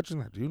 I was touching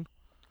that, dude.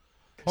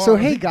 So Oh,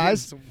 hey I think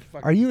guys, it's some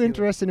fucking are you deal.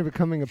 interested in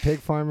becoming a pig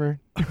farmer?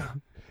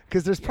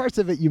 Because there's parts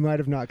of it you might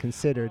have not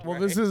considered. Oh, Well,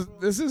 this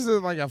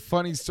isn't like a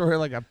funny story,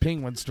 like a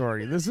penguin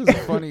story. This is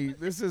funny.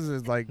 This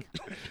is like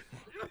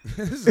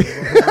this is a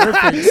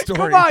horrific story.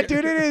 Come on,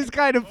 dude, it is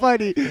kind of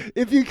funny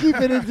if you keep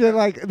it into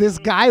like this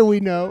guy we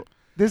know.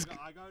 This.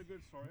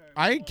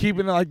 I ain't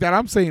keeping it like that.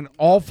 I'm saying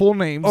all full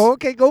names. Oh,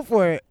 okay, go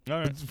for it.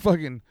 It's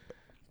fucking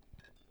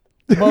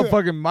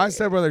motherfucking my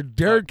stepbrother,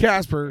 Derek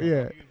Casper.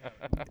 Yeah.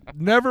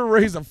 Never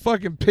raised a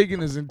fucking pig in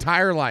his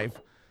entire life.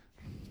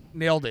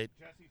 Nailed it.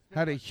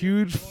 had a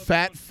huge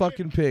fat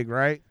fucking pig,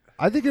 right?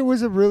 I think it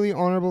was a really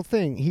honorable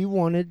thing. He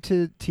wanted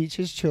to teach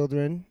his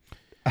children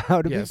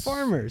how to Yes. be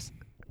farmers.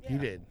 He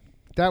did.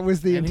 That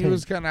was the And intent. he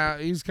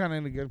was kind of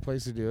in a good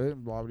place to do it,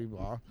 and blah, blah,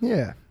 blah.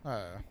 Yeah.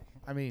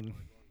 I mean,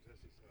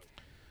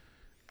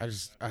 I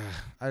just,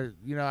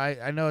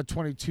 I know a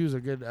 22 is a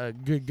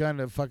good gun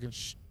to fucking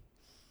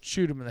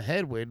shoot him in the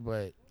head with,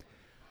 but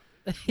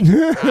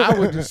I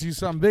would just use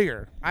something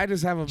bigger. I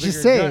just have a bigger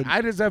Just saying. gun.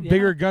 I just have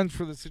bigger guns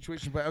for the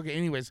situation. But okay,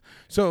 anyways,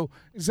 so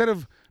instead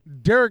of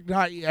Derek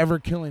not ever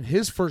killing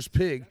his first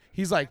pig,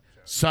 he's like,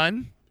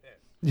 son,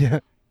 Yeah.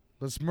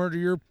 let's murder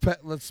your pet.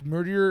 Let's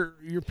murder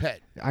your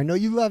pet. I know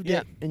you loved Yeah.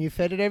 it, and you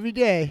fed it every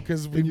day.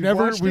 Because And we've you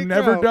never watched it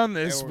grow. done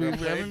this. And We we're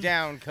gonna put haven't- it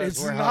down because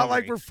It's we're not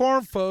like hungry. we're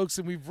farm folks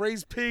and we've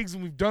raised pigs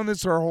and we've done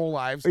this our whole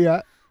lives.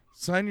 Yeah.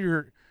 Son,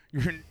 you're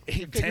 10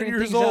 figuring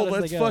years things out old. as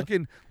Let's they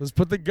go. let's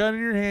put the gun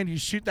in your hand. You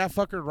shoot that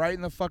fucker right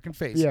in the fucking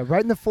face. Yeah,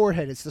 right in the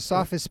forehead. It's the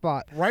softest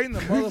spot. Right in the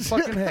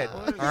motherfucking head. Well,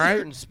 All there's a right.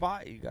 certain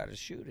spot you gotta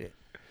shoot it.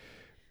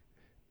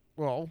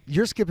 Well,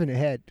 You're skipping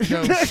ahead.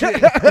 no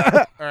shit.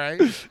 All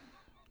right.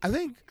 I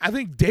think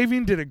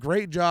Davian did a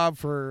great job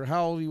for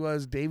how old he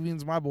was.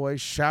 Davian's my boy.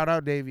 Shout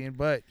out Davian,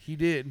 but he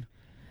did.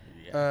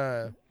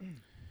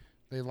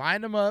 They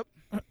lined him up.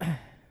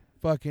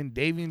 Fucking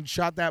Davian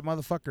shot that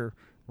motherfucker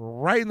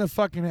right in the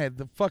fucking head.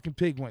 The fucking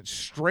pig went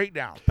straight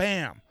down.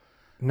 Bam.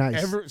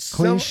 Nice.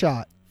 Clean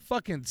shot.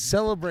 Fucking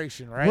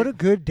celebration, right? What a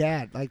good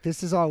dad. Like,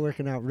 this is all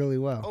working out really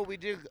well. Oh, we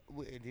did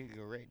a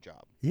great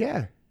job.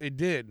 Yeah. It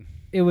did.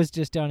 It was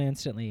just done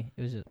instantly.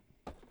 It was just.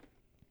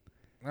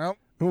 Well,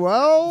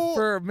 Well,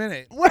 for a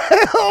minute.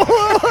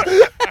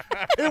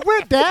 it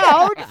went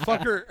down.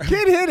 Fucker.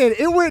 Kid hit it.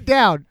 It went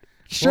down.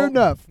 Sure Well,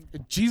 enough.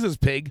 Jesus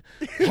pig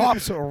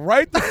hops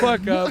right the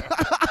fuck up,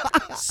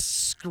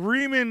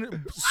 screaming,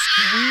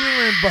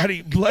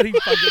 squealing, bloody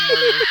fucking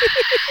murder.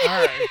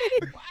 All right.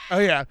 Oh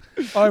yeah.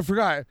 Oh, I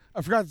forgot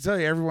to tell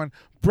you, everyone.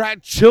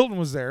 Brad Chilton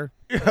was there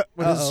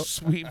with his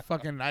sweet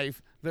fucking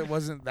knife that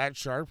wasn't that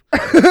sharp.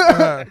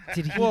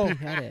 Did he well,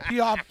 behead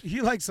it?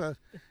 he likes to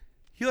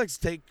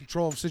take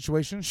control of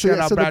situations. So, Shout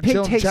yeah, out so the Brad pig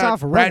Chilton. takes Shout out, off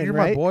Brad, running, you're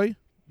right? my boy.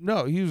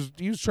 No, he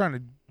was trying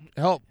to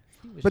help.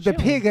 But the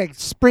pig like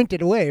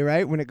sprinted away,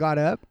 right, when it got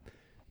up?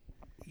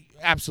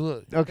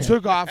 Absolutely. Okay.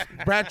 Took off.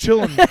 Brad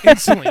Chilton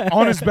instantly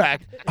on his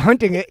back.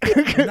 Hunting it.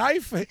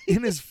 Knife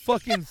in his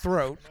fucking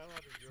throat.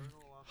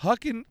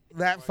 Hucking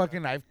that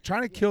fucking knife.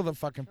 Trying to kill the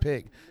fucking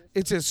pig.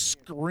 It's just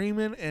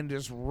screaming and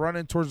just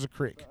running towards the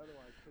creek.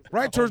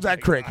 Right towards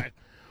that creek.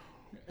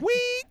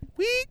 Wee.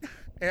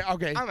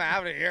 Okay. I'm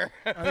out of here.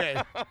 Okay.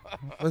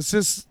 Let's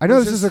just. I know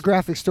let's this is a just-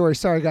 graphic story.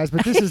 Sorry, guys,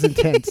 but this is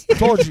intense. I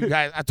told you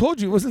guys. I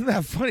told you it wasn't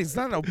that funny. It's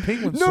not no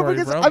penguin No, story,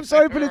 because bro. I'm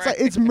sorry, but it's like,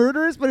 it's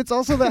murderous, but it's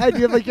also the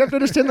idea of like you have to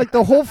understand like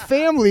the whole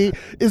family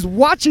is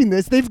watching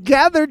this. They've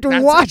gathered to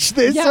That's watch it.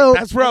 this. Yeah, so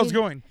That's where I was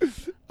going.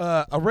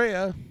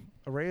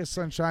 Araya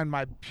Sunshine,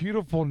 my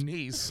beautiful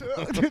niece,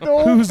 the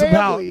whole who's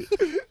family.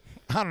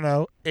 I don't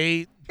know,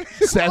 8,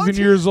 7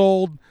 years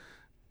old.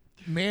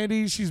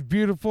 Mandy, she's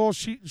beautiful.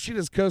 She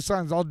just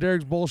co-signs all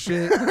Derek's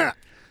bullshit.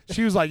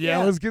 She was like, yeah,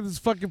 let's get this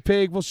fucking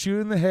pig. We'll shoot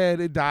it in the head.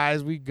 It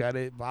dies. We gut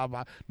it. Blah,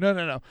 blah.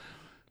 No.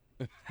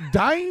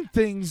 Dying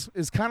things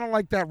is kind of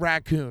like that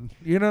raccoon.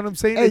 You know what I'm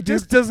saying? Hey, it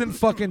just doesn't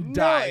fucking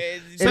die.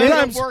 It Sometimes-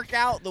 doesn't work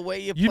out the way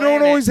you You plan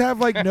don't always it. have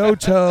like no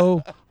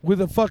toe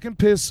with a fucking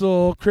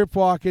pistol, crip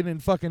walking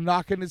and fucking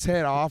knocking its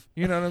head off.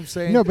 You know what I'm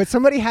saying? No, but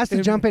somebody has to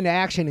And- jump into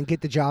action and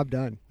get the job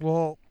done.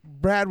 Well,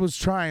 Brad was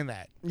trying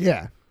that.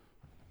 Yeah.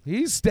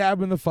 He's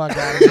stabbing the fuck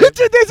out of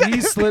it.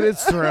 He slit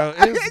its throat.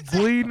 It's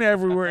bleeding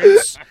everywhere.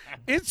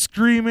 It's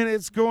screaming.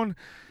 It's going.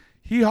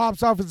 He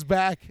hops off its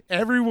back.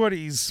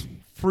 Everybody's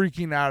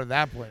freaking out at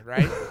that point,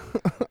 right?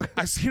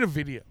 I seen a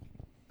video.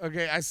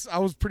 Okay, I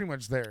was pretty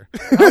much there.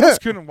 I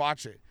just couldn't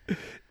watch it.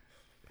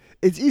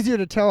 It's easier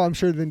to tell, I'm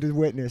sure, than to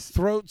witness.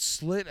 Throat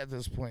slit at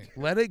this point.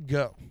 Let it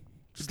go.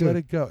 Just Dude. let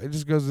it go. It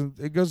just goes.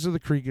 It goes to the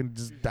creek and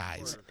just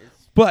dies.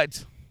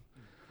 But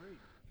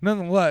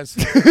nonetheless,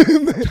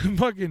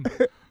 fucking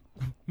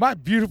my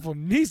beautiful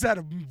niece had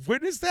to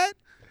witness that.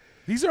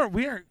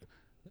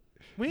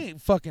 We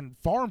ain't fucking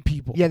farm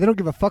people. Yeah, they don't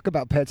give a fuck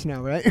about pets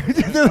now, right?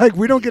 They're like,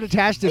 we don't get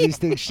attached to these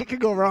things. Shit could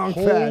go wrong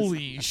fast.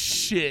 Holy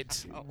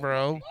shit,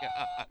 bro.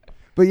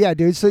 But yeah,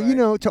 dude. So you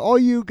know, to all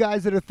you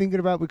guys that are thinking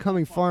about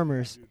becoming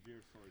farmers,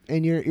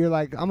 and you're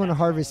like, I'm gonna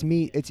harvest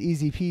meat. It's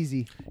easy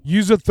peasy.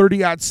 Use a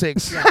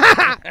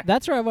 30-06.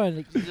 That's where I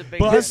wanted to. He's a big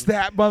Bust man.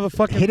 that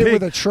motherfucking Hit pig. it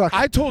with a truck.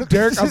 I told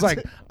Derek, I was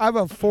like, I have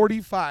a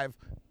 45.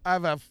 I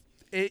have an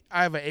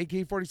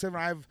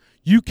AK-47.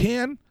 You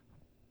can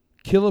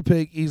kill a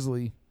pig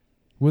easily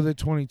with a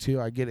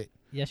 22. I get it.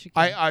 Yes, you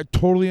can. I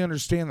totally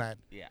understand that.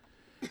 Yeah.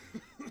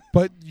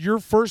 But your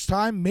first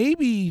time,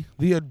 maybe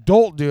the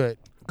adult do it.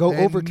 Go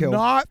and overkill.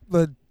 Not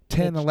the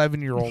 10,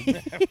 11-year-old.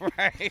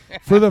 Right.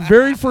 For the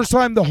very first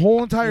time, the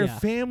whole entire Yeah.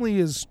 family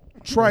is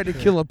trying to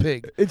kill a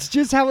pig. It's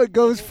just how it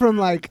goes from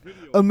like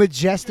a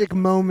majestic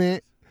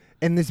moment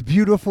and this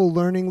beautiful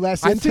learning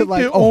lesson to think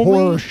like the a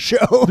horror only-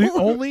 show.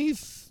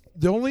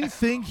 The only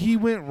thing he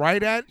went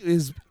right at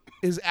is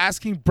is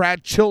asking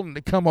Brad Chilton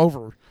to come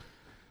over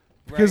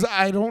because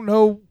I don't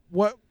know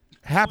what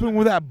happened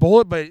with that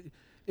bullet, but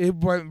it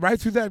went right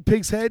through that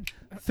pig's head.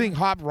 Thing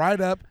hopped right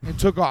up and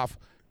took off.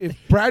 If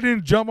Brad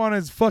didn't jump on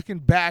his fucking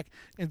back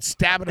and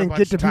stab it a And bunch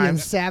get to of being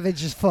times,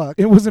 savage as fuck.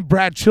 it wasn't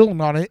Brad Chilton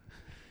on it.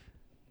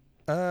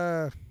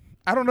 I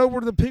don't know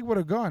where the pig would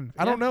have gone.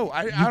 I don't know.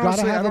 I You gotta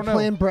honestly, I have a don't know.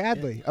 plan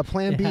Bradley, a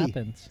plan It B,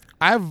 happens.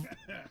 I've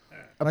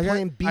a like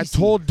plan B. I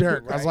told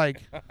Derek, I was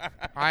like,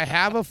 I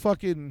have a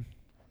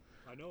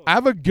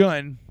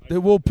gun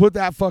that will put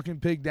that fucking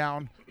pig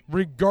down,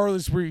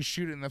 regardless where you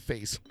shoot it in the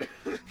face.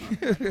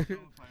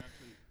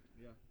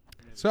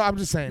 So I'm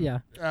just saying.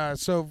 Yeah.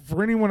 So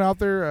for anyone out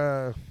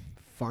there,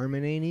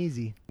 farming ain't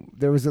easy.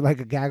 There was like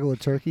a gaggle of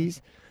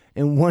turkeys,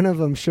 and one of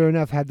them, sure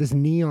enough, had this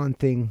neon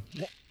thing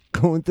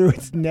going through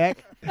its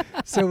neck.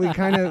 So we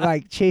kind of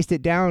like chased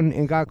it down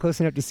and got close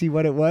enough to see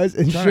what it was,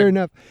 and sure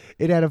enough,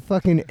 it had a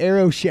fucking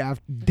arrow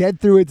shaft dead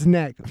through its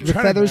neck. The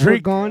feathers were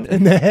gone,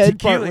 and the head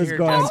part was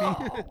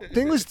gone.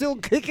 Thing was still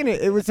kicking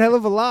it. It was hell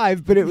of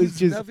alive, but it was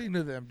just nothing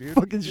to them, dude.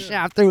 fucking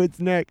shaft through its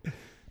neck.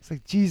 It's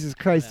like, Jesus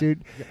Christ,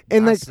 dude.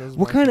 And like,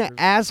 what kind of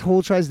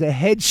asshole tries to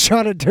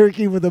headshot a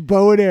turkey with a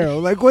bow and arrow?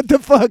 Like, what the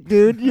fuck,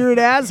 dude? You're an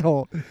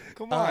asshole.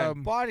 Come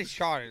on, body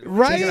shot it.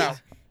 Right? Check it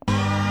out.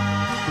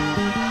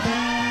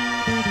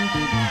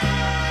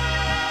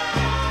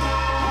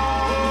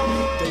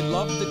 They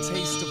love the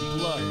taste of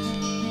blood.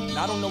 And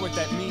I don't know what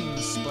that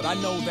means, but I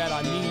know that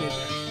I mean it.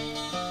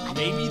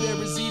 Maybe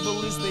they're as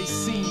evil as they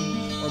seem,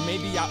 or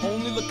maybe I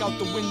only look out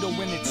the window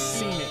when it's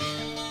scenic.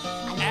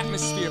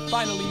 Atmosphere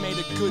finally made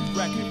a good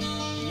record.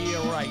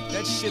 Yeah, right,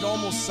 that shit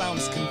almost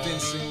sounds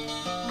convincing.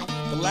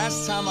 The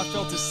last time I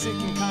felt as sick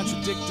and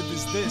contradictive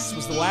as this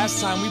was the last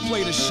time we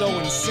played a show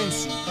in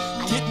Cincy.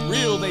 Get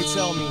real, they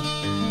tell me.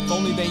 If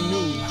only they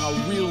knew how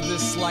real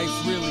this life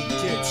really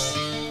gets.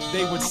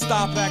 They would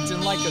stop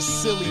acting like a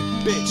silly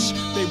bitch.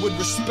 They would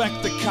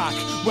respect the cock,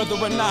 whether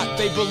or not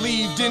they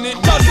believed in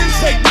it. Doesn't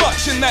take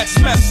much, and that's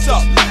messed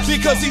up,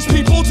 because these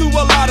people do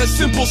a lot of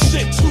simple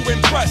shit to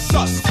impress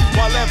us.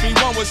 While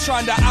everyone was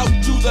trying to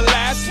outdo the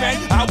last man,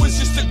 I was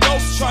just a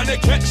ghost trying to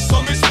catch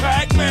some Miss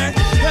Pac-Man.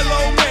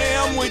 Hello,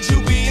 ma'am, would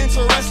you be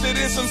interested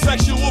in some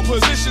sexual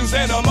positions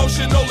and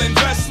emotional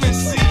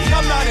investments? See,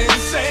 I'm not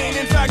insane,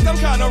 in fact, I'm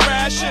kinda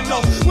rational.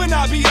 When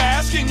I be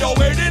asking, yo,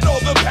 where did all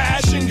the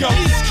passion go?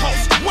 East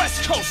Coast,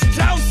 West Coast,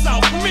 down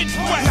south,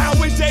 Midwest.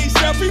 Nowadays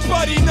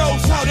everybody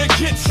knows how to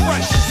get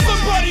fresh.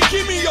 Somebody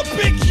give me a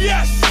big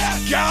yes.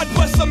 God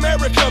bless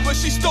America, but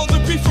she stole the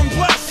beef from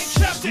Bless.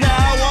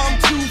 Now I'm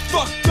too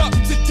fucked up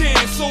to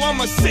dance, so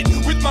I'ma sit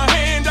with my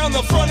hand on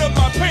the front of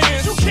my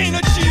pants. You can't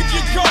achieve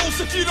your goals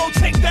if you don't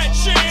take that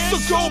chance. So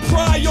go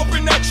pry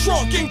open that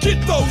trunk and get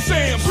those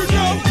amps. You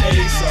know,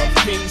 days of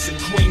kings and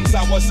queens,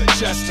 I was a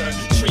jester.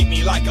 Treat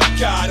me like a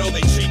god, or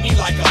they treat me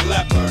like a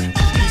leper.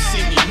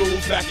 See me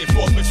move back and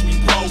forth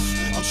between both.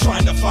 I'm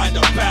trying to find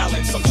a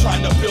balance, I'm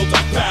trying to build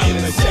a balance.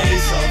 In the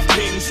days of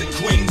kings and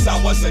queens, I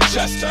was a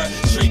jester.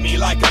 Treat me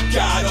like a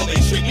god, or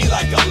they treat me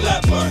like a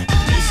leper.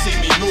 You see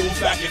me move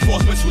back and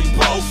forth between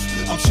both.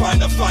 I'm trying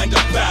to find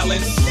a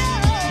balance.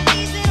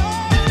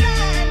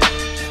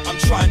 I'm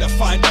trying to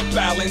find a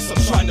balance,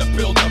 I'm trying to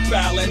build a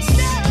balance.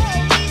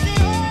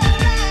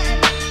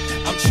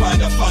 I'm trying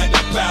to find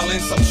a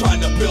balance, I'm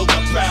trying to build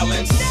a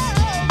balance.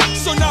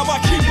 So now I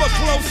keep a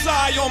close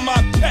eye on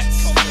my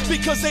pets,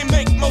 because they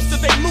make most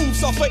of their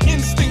moves off of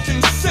instinct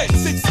and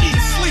sense. It's eat,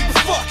 sleep,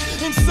 fuck,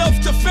 and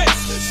self-defense.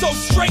 So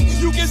straight,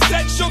 you can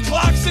set your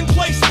clocks and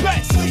place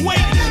bets.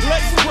 Wait,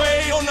 let's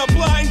pray on a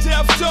blind,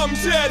 deaf, dumb,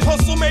 dead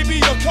hustle. Maybe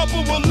a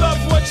couple will love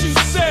what you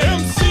said.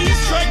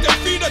 MCs drag their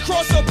feet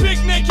across a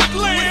big naked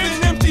land with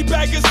an empty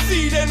bag of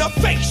seed and a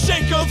fake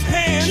shake of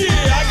hands.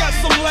 Yeah, I got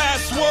some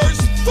last words.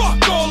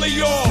 Fuck all of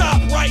y'all. Stop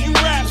writing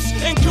raps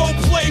and go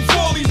play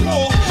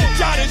volleyball.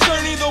 Gotta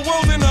journey the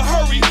world in a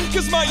hurry,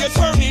 cause my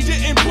attorney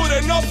didn't put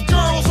enough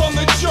girls on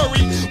the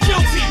jury.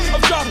 Guilty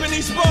of dropping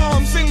these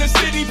bombs in the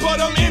city,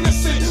 but I'm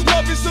innocent.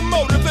 Love is the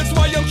motive, that's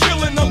why I'm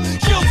killing them.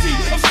 Guilty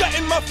of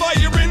setting my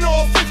fire in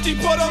all 50,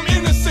 but I'm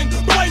innocent.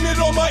 Blame it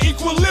on my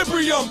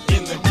equilibrium.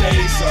 In the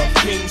days of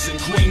kings and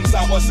queens,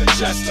 I was a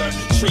jester.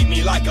 Treat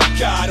me like a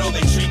god, or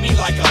they treat me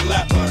like a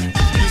leper.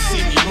 You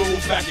see me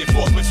move back and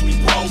forth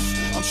between both.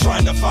 I'm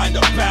trying to find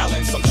a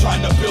balance, I'm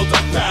trying to build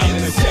a balance.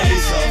 In the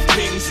days of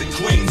kings and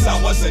queens,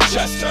 I was a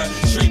jester.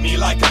 Treat me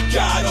like a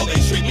god, or they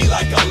treat me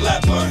like a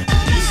leper.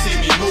 You see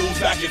me move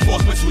back and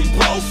forth between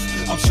both.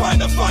 I'm trying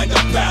to find a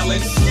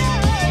balance.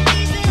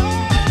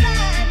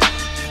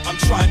 I'm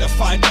trying to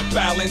find a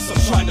balance, I'm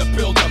trying to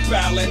build a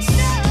balance.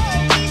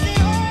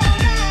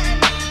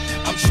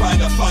 I'm trying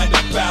to find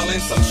a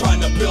balance, I'm trying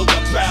to build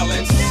a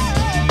balance.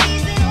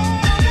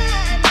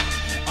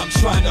 I'm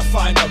trying to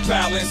find a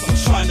balance, I'm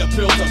trying to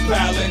build a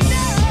balance.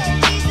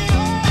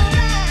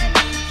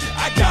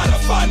 I gotta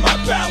find my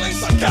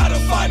balance, I gotta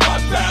find my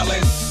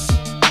balance.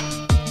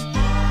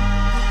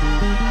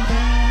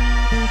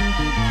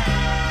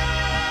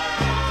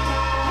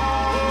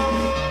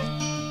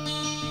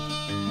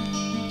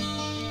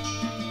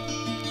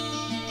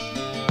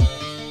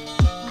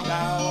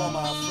 Now all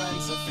my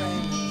friends are famous.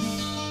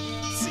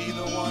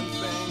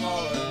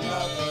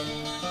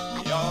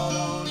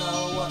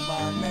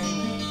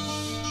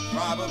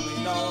 probably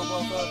know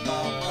both of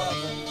my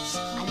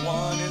brothers.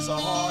 One is a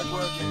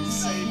hard-working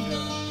savior,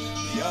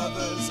 the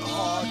other's a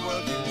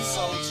hard-working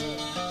soldier.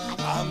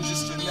 I'm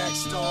just your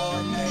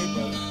next-door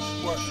neighbor,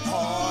 working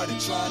hard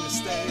and trying to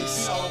stay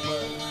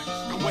sober.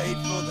 Wait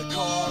for the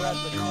car at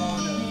the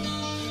corner,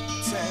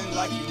 pretend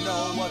like you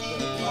know what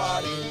the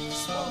plot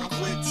is. Won't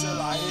quit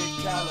till I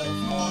hit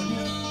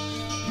California,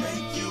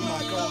 make you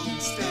my Golden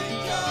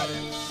State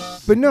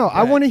goddess. But no,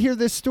 I want to hear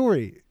this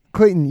story.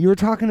 Clayton, you were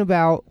talking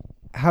about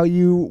how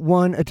you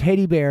won a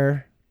teddy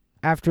bear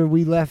after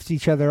we left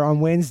each other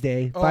on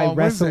Wednesday by on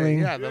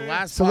wrestling. Wednesday, yeah, the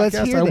last So let's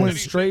podcast hear I this. went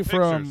straight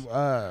from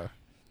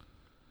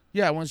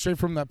I went straight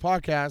from that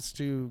podcast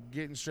to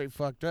getting straight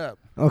fucked up.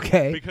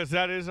 Okay. Because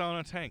that is on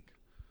a tank.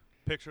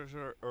 Pictures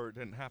or it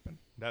didn't happen.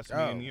 That's me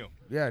and you.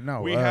 Yeah,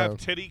 no. We have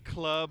Titty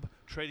Club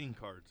trading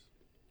cards.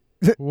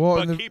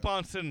 Well, But keep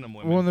on sending them,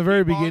 women. Well, in the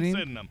very Keep on beginning,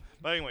 sending them.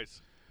 But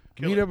anyways,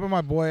 meet up with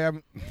my boy.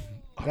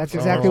 That's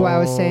exactly why I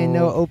was saying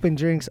no open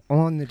drinks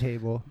on the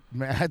table.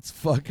 Matt's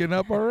fucking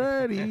up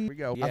already. Here we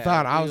go. I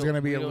thought I was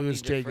gonna be a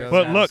Louis Jacobs.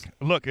 But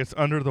look, it's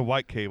under the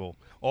white cable.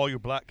 All your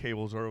black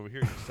cables are over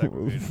here. You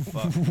segregated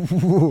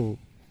fuck.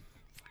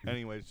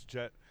 Anyways,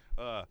 Jet,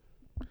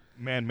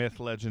 man, myth,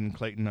 legend,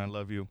 Clayton, I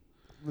love you.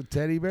 The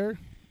teddy bear.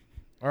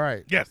 All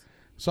right. Yes.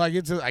 So I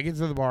get to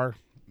the bar,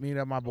 meet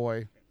up my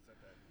boy.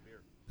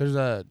 There's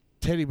a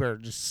teddy bear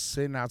just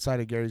sitting outside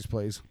of Gary's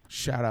place.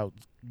 Shout out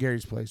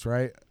Gary's place,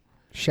 right?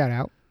 Shout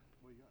out.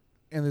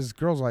 And this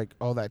girl's like,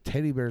 "Oh, that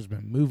teddy bear's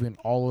been moving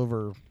all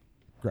over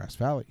Grass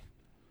Valley."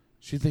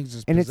 She thinks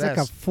it's And possessed. it's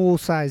like a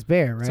full-size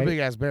bear, right? It's a big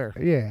ass bear.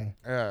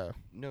 Yeah.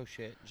 No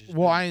shit. Just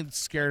Well, I ain't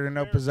scared of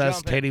no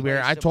possessed jumping teddy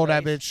bear. place I to told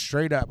that place. bitch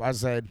straight up. I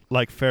said,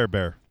 Like Fair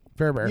Bear.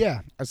 "Fair bear."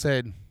 Yeah. I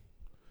said,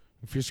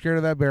 "If you're scared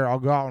of that bear, I'll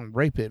go out and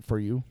rape it for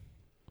you."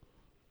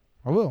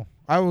 I will.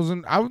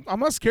 I'm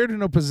not scared of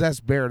no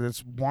possessed bear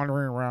that's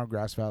wandering around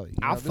Grass Valley. You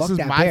I'll know, fuck this is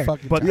that my bear.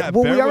 fucking But town. that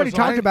Well, bear we already was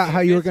talked only- about how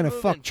you were it's going to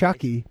moving. fuck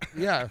Chucky.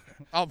 Yeah.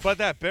 But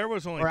that bear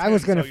was only Or 10, I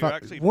was going so to you're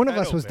fuck. actually One of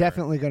us pedo was bear.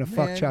 definitely going to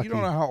fuck Man, Chucky. you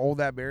don't know how old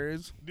that bear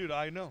is. Dude,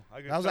 I know.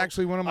 That was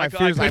actually one of my I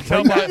fears. could I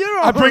tell bring by-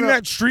 that. I bring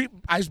that street.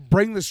 I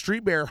bring the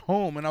street bear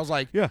home, and I was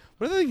like, Yeah.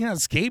 "What do they have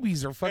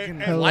scabies or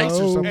fucking And- lice or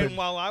Hello? something?" And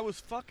while I was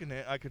fucking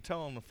it, I could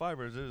tell on the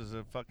fibers it is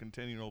a fucking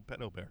 10-year-old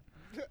pedo bear.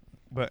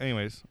 But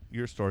anyways,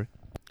 your story.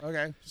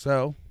 Okay,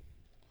 so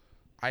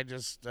I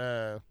just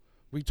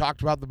we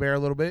talked about the bear a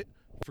little bit.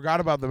 Forgot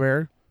about the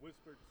bear.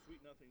 Whispered sweet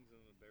nothings in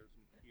the bear's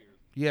ears.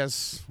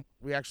 Yes,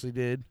 we actually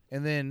did.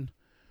 And then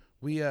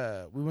we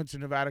went to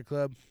Nevada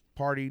Club,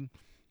 partied.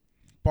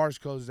 Bars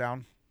closed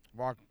down.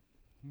 Walk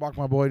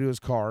my boy to his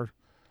car.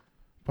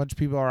 Bunch of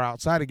people are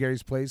outside of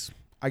Gary's place.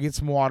 I get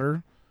some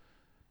water.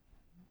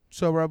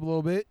 Sober up a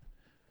little bit.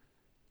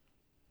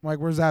 I'm like,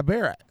 "Where's that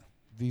bear at?"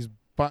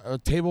 A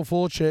table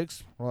full of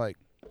chicks. We're like,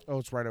 "Oh,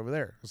 it's right over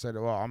there." I said,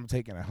 "Well, I'm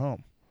taking it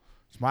home.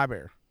 It's my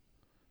bear."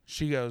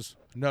 She goes,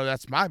 "No,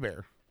 that's my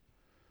bear."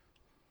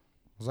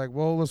 I was like,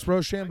 "Well, let's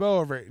Rochambeau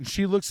over it." And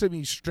she looks at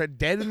me straight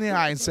dead in the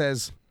eye and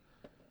says,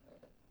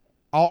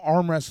 "I'll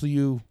arm wrestle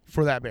you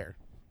for that bear."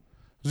 I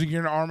was like,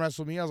 "You're going to arm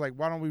wrestle me?" I was like,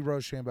 "Why don't we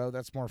Rochambeau?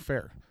 That's more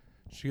fair."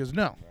 She goes,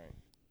 "No,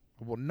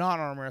 I will not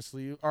arm wrestle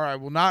you. Or I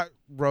will not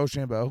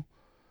Rochambeau.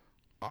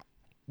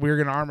 We're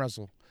going to arm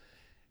wrestle."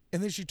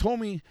 And then she told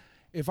me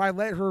if I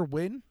let her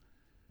win,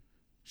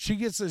 she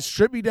gets to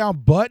strip me down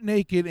butt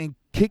naked and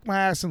kick my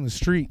ass in the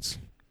streets.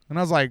 And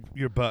I was like,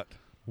 Your butt.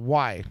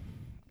 "Why?"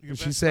 Your And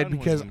she best said, friend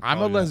 "Because wouldn't I'm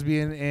a call you that.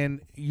 lesbian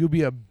and you'll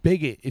be a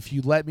bigot if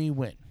you let me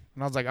win."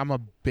 And I was like, "I'm a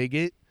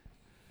bigot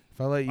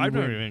if I let you I've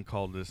win." never even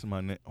called this in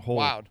my whole.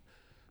 Wild.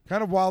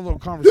 Kind of wild little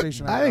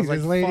conversation. I think was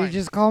this like, lady "Fine."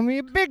 just called me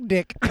a big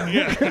dick.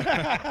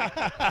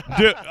 Yeah.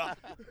 Dude,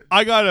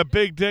 I got a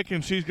big dick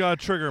and she's got a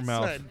trigger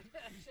mouth. Son,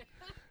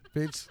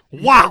 bitch,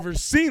 you've Wow. never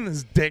seen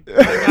this dick.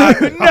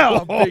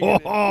 No.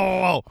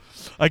 Oh,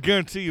 I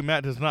guarantee you,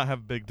 Matt does not have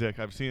a big dick.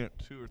 I've seen it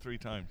 2 or 3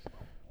 times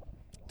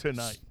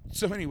tonight.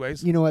 So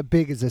anyways, You know what?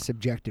 Big is a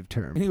subjective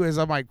term.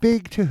 I'm like,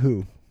 Big to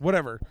who?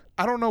 whatever.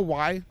 I don't know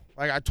why.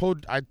 Like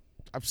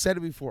I've said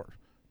it before.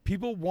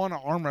 People want to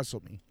arm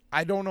wrestle me.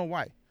 I don't know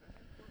why.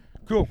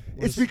 Cool.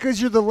 It's because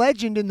you're the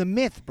legend and the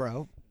myth,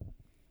 bro.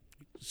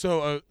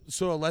 So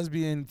a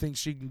lesbian thinks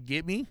she can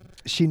get me?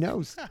 She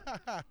knows.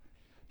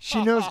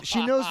 She knows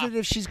that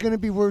if she's gonna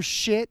be worth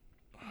shit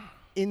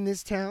in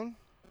this town,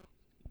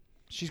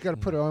 she's got to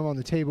put her arm on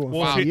the table and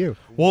Well, follow she- you.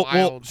 Well,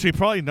 Wild. she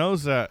probably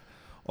knows that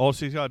all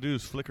she's got to do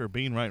is flick her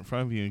bean right in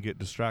front of you and get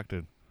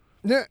distracted.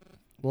 Nah.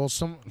 Well,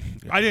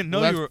 I didn't know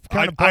Well, you were. that's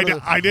kind of part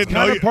of the- I didn't know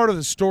kind you. of part of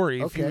the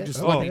story. If you Okay. would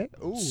just Oh. let me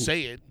Ooh.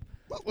 say it.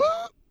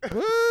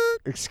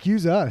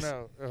 Excuse us.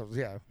 No,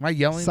 yeah. Am I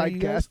yelling at you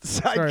guys? Sidecast.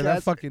 Sorry, that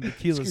Sidecast. fucking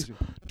tequila's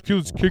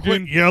Excuse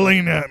Quit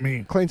yelling at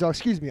me. Clayton's all,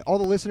 excuse me. All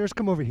the listeners,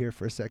 come over here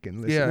for a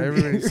second. Yeah, Listen.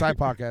 everybody, side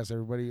podcast,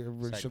 everybody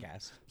should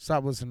Sidecast.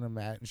 stop listening to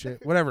Matt and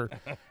shit. Whatever.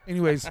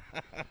 Anyways,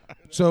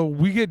 so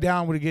we get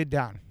down.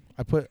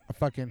 I put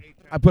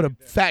a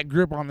fat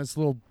grip on this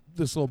little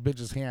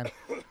bitch's hand.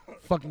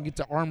 Fucking get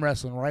to arm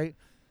wrestling, right?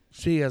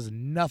 She has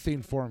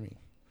nothing for me.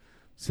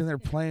 Sitting there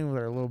playing with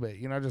her a little bit,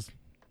 just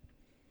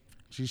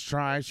She's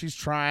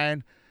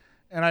trying.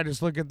 And I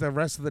just look at the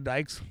rest of the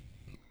dykes.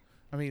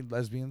 I mean,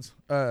 lesbians.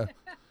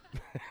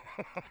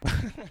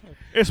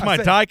 Is my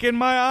said- dyke in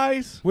my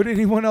eyes? Would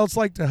anyone else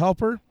like to help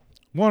her?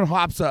 One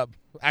hops up.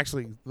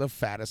 Actually, the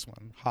fattest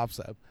one hops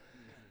up.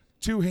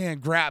 Two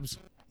hand grabs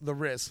the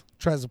wrist,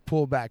 tries to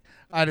pull back.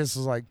 I just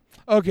was like,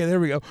 okay, there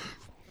we go.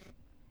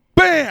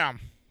 Bam!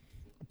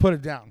 Put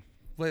it down.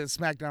 Let it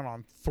smack down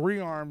on 3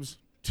 arms,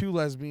 2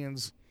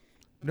 lesbians.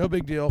 No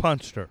big deal.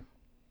 Punched her.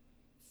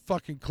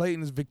 Fucking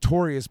Clayton is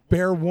victorious.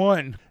 Bear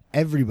won.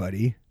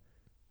 Everybody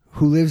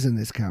who lives in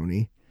this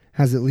county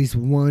has at least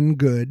one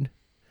good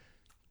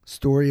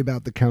story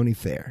about the county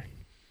fair.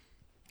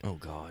 Oh,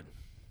 God.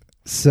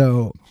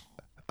 So,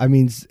 I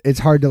mean, it's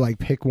hard to like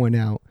pick one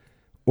out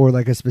or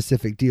like a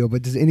specific deal.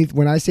 But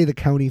when I say the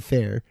county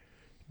fair,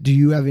 do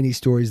you have any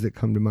stories that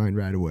come to mind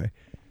right away?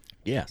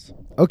 Yes.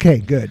 Okay,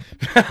 good.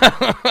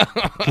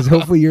 Because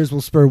hopefully yours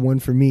will spur one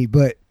for me.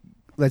 But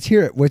let's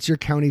hear it. What's your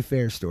county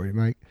fair story,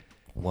 Mike?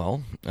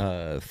 Well,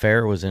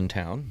 Fair was in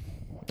town.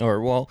 It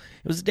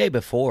was the day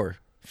before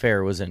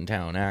Fair was in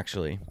town,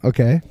 actually.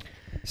 Okay.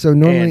 So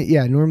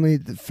normally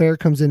the fair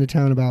comes into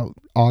town about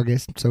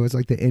August. So it's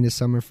like the end of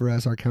summer for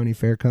us. Our county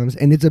fair comes.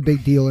 And it's a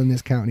big deal in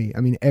this county. I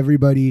mean,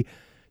 everybody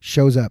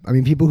shows up. I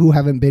mean, people who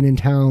haven't been in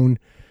town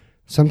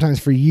sometimes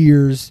for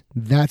years,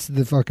 that's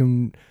the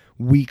fucking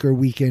week or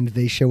weekend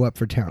they show up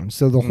for town.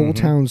 So the whole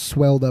town's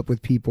swelled up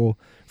with people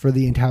for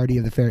the entirety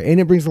of the fair. And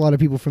it brings a lot of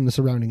people from the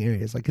surrounding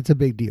areas. Like, it's a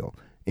big deal.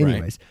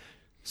 Anyways, Right.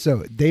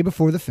 So day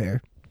before the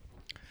fair.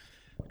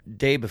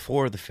 Day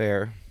before the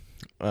fair,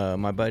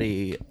 my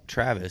buddy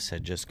Travis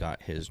had just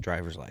got his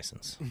driver's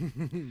license.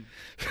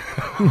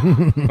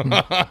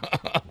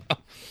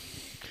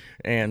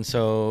 And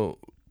so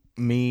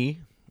me,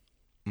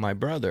 my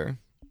brother,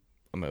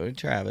 my buddy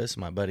Travis,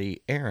 my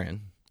buddy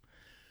Aaron,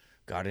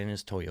 got in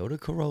his Toyota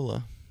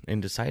Corolla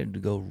and decided to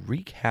go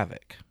wreak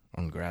havoc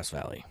on Grass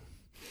Valley.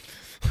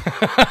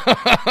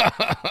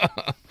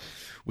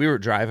 We were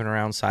driving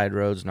around side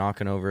roads,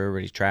 knocking over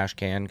everybody's trash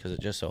can because it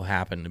just so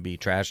happened to be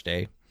trash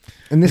day.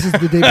 And this is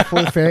the day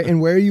before the fair.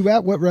 And where are you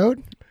at? What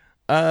road?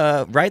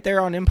 Right there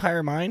on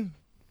Empire Mine.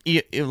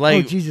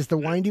 Oh, Jesus, the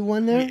windy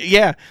one there?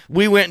 Yeah,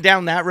 we went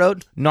down that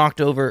road,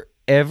 knocked over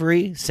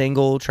every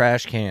single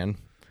trash can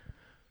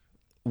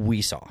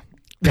we saw.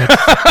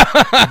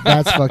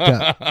 That's fucked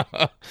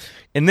up.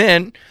 And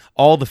then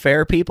all the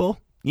fair people,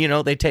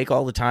 they take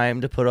all the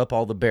time to put up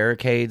all the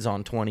barricades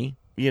on 20,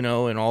 and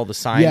all the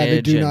signage. Yeah,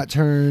 the do not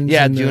turns.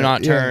 Yeah, and do the-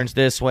 not yeah. turns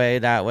this way,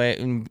 that way,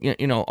 and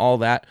all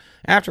that.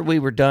 After we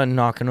were done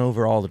knocking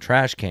over all the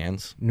trash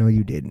cans, No,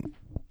 you didn't.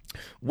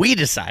 we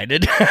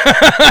decided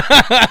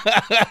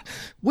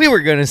we were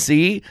going to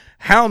see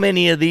how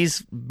many of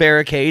these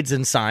barricades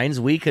and signs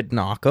we could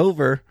knock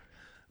over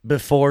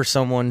before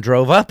someone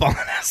drove up on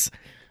us.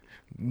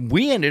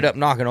 We ended up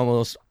knocking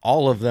almost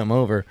all of them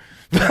over.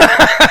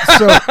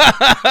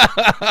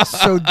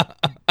 So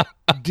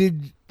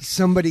did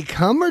somebody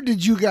come, or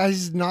did you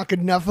guys knock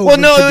enough over Well,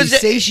 no, to it be was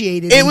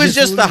satiated? It and was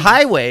just the leave?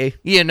 highway,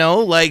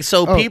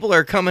 so Oh. people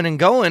are coming and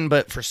going,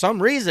 but for some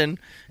reason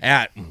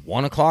at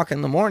 1:00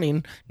 in the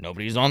morning,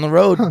 nobody's on the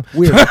road. Huh,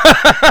 weird.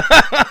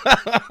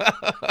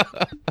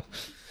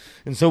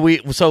 And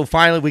so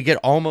finally we get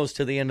almost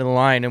to the end of the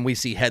line and we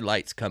see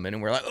headlights coming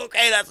and we're like,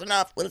 okay, that's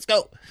enough. Let's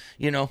go.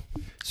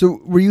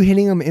 So were you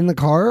hitting them in the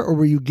car, or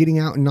were you getting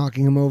out and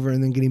knocking them over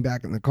and then getting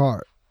back in the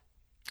car?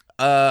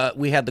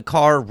 We had the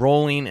car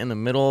rolling in the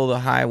middle of the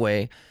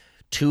highway.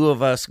 2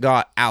 of us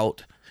got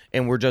out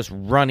and we're just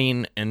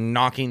running and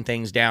knocking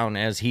things down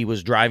as he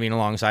was driving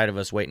alongside of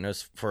us, waiting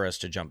for us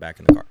to jump back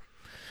in the car.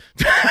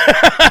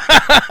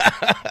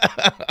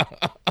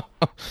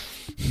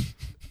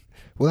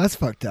 Well, that's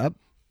fucked up.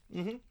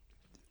 Mm-hmm.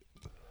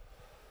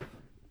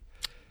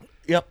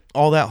 Yep,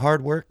 all that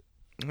hard work.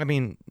 I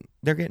mean,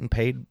 they're getting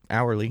paid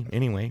hourly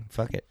anyway.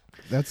 Fuck it.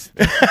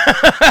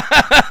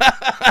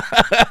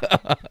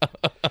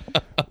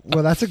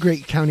 Well, that's a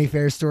great county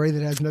fair story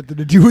that has nothing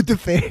to do with the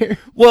fair.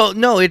 Well,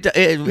 no, it does.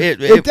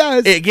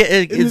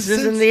 It's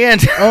in the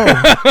end. Oh,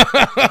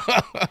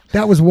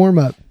 that was warm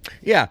up.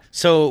 Yeah,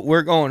 so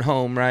we're going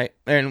home, right?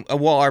 And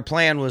our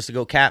plan was to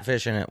go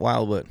catfishing at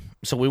Wildwood.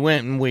 So we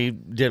went and we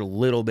did a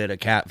little bit of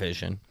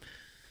catfishing.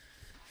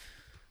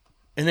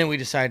 And then we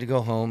decided to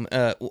go home.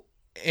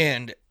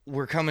 And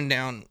we're coming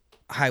down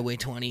Highway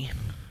 20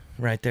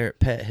 right there at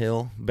Pet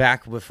Hill,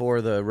 back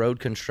before the road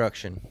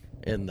construction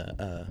and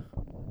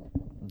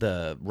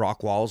the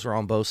rock walls are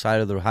on both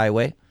sides of the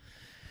highway.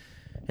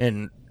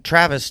 And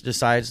Travis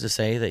decides to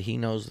say that he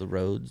knows the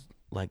roads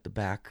like the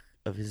back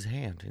of his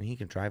hand and he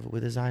can drive it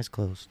with his eyes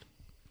closed.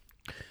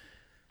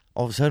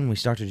 All of a sudden we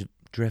start to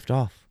drift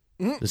off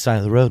the side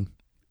of the road.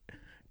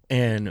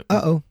 And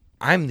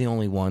I'm the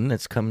only one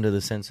that's come to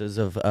the senses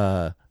of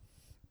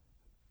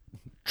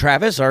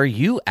Travis, are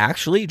you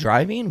actually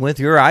driving with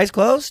your eyes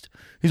closed?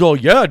 He's all,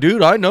 yeah,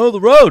 dude, I know the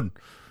road.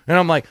 And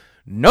I'm like,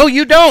 no,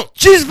 you don't.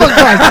 Jesus fucking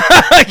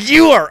Christ.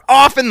 You are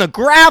off in the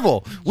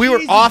gravel. We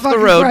were off the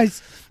road.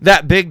 Christ.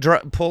 That big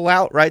pull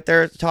out right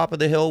there at the top of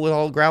the hill with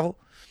all the gravel.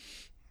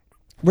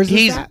 Where's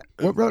He's- this at?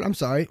 What road? I'm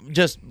sorry.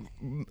 Just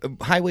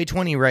Highway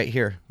 20 right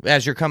here.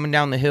 As you're coming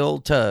down the hill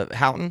to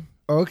Houghton,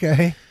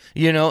 Okay.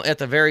 you know, at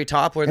the very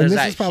top where And there's this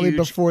that is probably huge...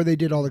 before they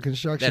did all the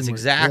construction. That's work.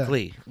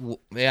 exactly,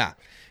 yeah.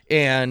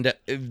 And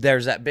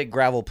there's that big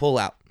gravel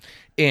pullout,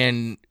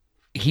 and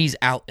he's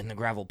out in the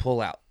gravel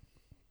pullout,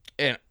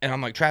 and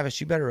I'm like, Travis,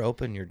 you better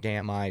open your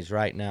damn eyes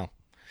right now.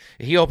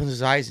 He opens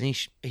his eyes and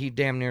he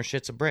damn near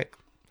shits a brick.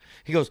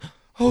 He goes,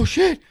 oh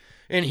shit,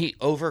 and he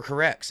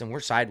overcorrects, and we're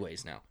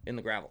sideways now in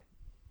the gravel,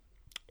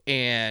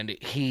 and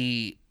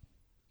he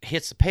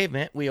hits the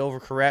pavement. We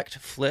overcorrect,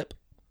 flip,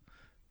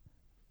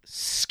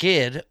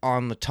 skid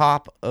on the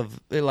top of,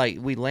 like,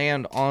 we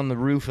land on the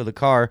roof of the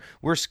car.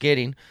 We're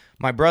skidding.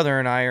 My brother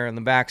and I are in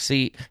the back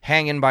seat,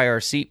 hanging by our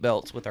seat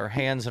belts with our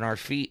hands and our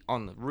feet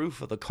on the roof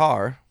of the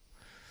car,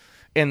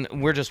 and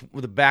we're just,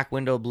 the back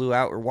window blew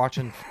out.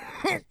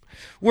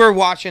 We're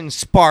watching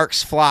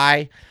sparks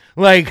fly.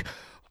 Like,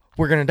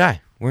 we're gonna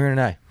die.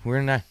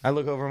 I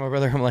look over at my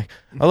brother. I'm like,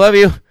 I love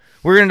you.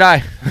 We're gonna die.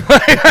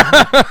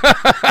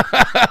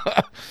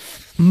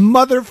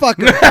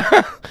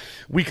 Motherfucker.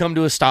 We come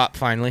to a stop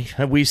finally.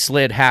 We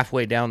slid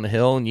halfway down the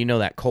hill, and you know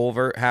that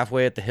culvert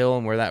halfway at the hill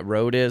and where that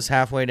road is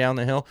halfway down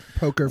the hill?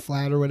 Poker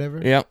flat or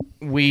whatever. Yep.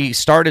 We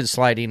started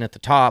sliding at the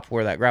top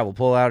where that gravel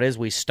pullout is.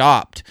 We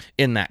stopped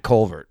in that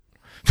culvert.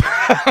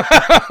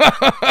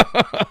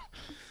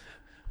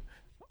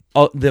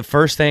 Oh, the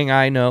first thing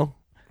I know,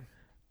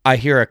 I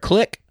hear a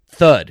click,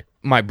 thud.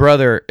 My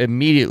brother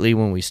immediately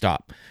when we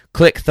stop,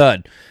 click,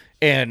 thud,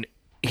 and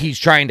he's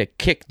trying to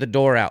kick the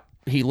door out.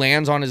 He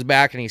lands on his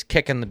back and he's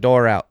kicking the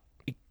door out.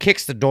 He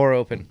kicks the door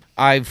open.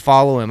 I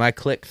follow him. I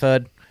click,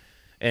 thud,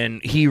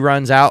 and he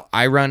runs out.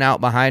 I run out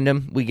behind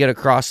him. We get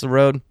across the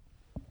road,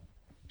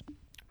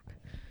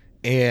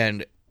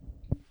 and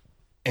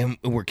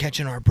we're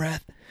catching our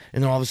breath.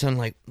 And then all of a sudden,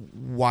 like,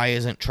 why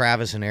isn't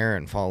Travis and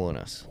Aaron following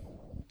us?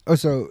 Oh,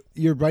 so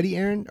your buddy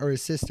Aaron or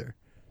his sister?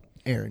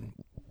 Aaron.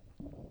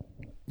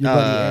 Your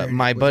buddy Aaron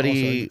my was also in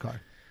buddy, the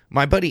car.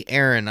 my buddy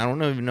Aaron. I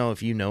don't even know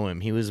if you know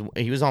him. He was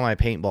on my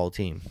paintball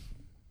team.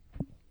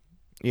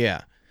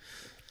 Yeah.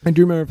 I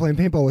do remember playing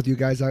paintball with you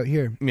guys out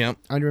here. Yep.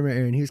 I do remember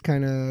Aaron. He was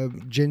kind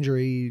of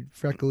gingery,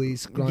 freckly,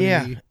 scrawny.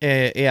 Yeah.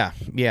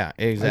 Yeah.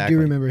 Exactly. I do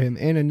remember him.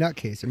 And a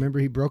nutcase. I remember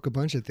he broke a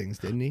bunch of things,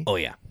 didn't he? Oh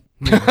yeah.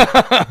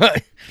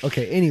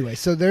 Okay. Anyway,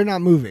 so they're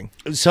not moving.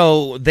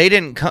 So they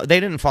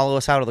didn't follow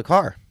us out of the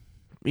car,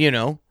 you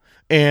know,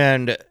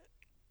 and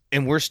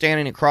we're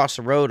standing across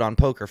the road on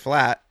Poker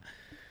Flat,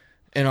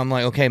 and I'm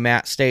like, okay,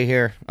 Matt, stay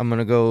here. I'm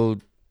gonna go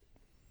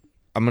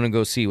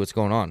see what's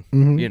going on,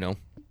 you know.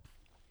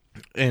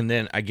 And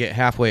then I get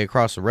halfway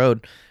across the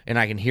road, and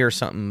I can hear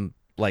something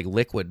like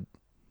liquid,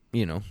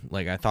 you know,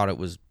 like I thought it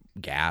was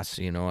gas,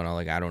 you know, and I'm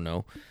like, I don't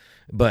know,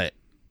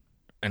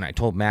 and I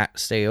told Matt to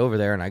stay over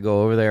there, and I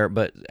go over there.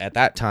 But at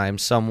that time,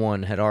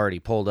 someone had already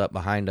pulled up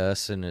behind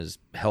us and is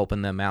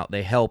helping them out.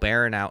 They help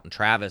Aaron out, and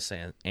Travis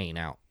ain't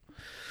out.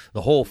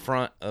 The whole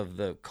front of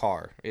the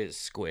car is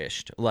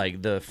squished.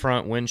 Like, the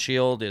front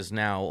windshield is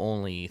now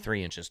only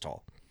 3 inches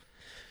tall.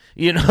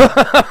 You know?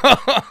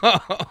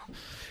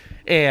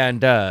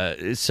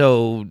 And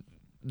so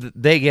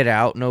they get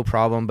out, no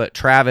problem. But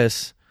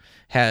Travis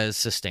has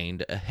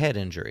sustained a head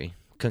injury,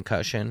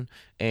 concussion,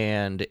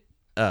 and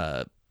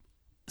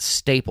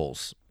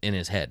staples in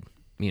his head,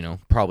 you know,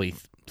 probably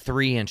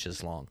 3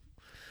 inches long.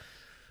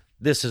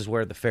 This is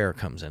where the fair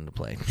comes into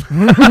play.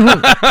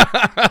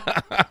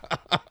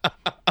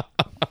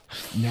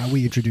 Now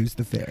we introduce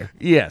the fair.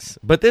 Yes,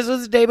 but this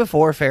was the day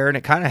before fair, and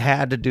it kind of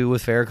had to do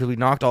with fair because we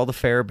knocked all the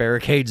fair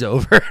barricades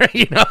over,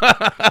 you know.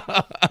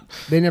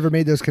 They never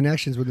made those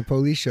connections when the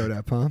police showed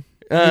up, huh?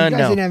 You guys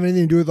No. didn't have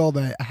anything to do with all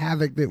the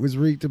havoc that was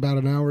wreaked about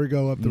an hour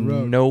ago up the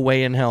road. No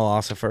way in hell,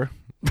 Ossifer.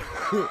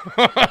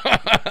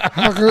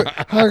 How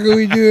could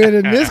we do it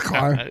in this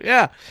car?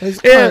 Yeah, His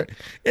car,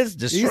 it's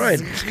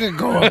destroyed. He's gonna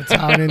go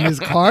uptown in his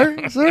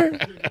car, sir.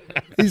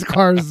 His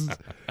car's,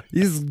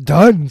 he's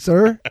done,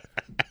 sir.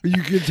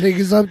 You can take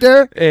us up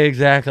there.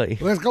 Exactly.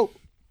 Let's go.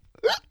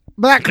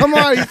 Back, come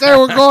on. He said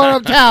we're going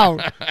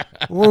uptown.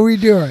 What are we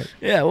doing?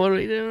 Yeah, what are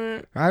we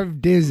doing? I'm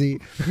dizzy.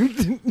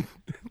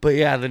 But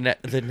yeah,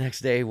 the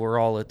next day we're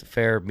all at the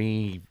fair.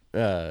 Me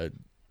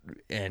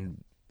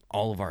and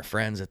all of our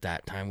friends at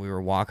that time. We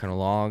were walking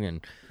along,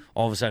 and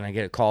all of a sudden I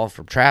get a call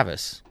from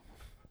Travis,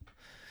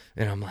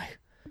 and I'm like,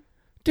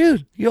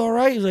 "Dude, you all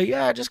right?" He's like,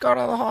 "Yeah, I just got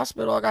out of the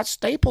hospital. I got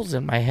staples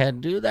in my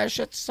head, dude. That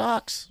shit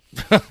sucks."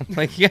 I'm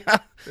like, "Yeah,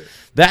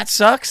 that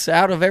sucks."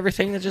 Out of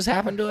everything that just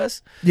happened to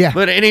us, Yeah.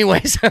 But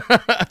anyways,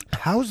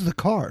 How's the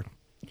car?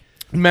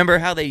 remember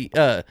how they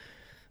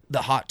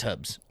the hot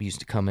tubs used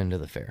to come into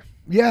the fair?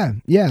 Yeah.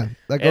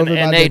 Like And- over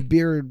and by they- the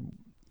beer,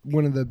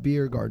 one of the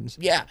beer gardens.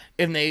 Yeah,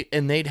 and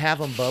they'd have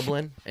them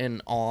bubbling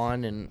and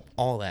on and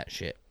all that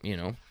shit, you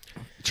know.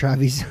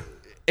 Travis.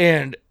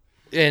 And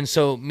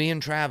so me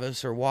and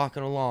Travis are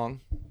walking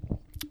along,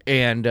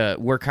 and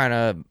we're kind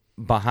of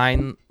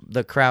behind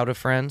the crowd of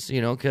friends,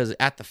 you know, because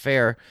at the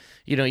fair,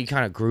 you know, you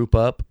kind of group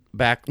up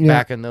back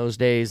in those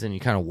days, and you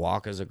kind of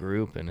walk as a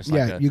group, and it's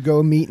like you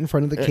go meet in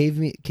front of the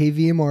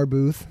KVMR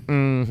booth,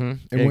 mm-hmm,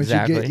 and once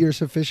you get your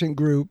sufficient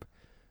group,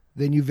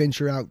 then you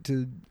venture out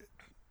to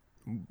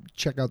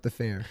check out the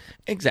fair.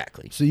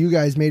 Exactly. So you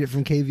guys made it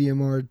from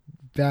KVMR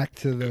back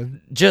to the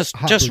just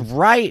booth.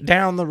 right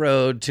down the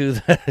road to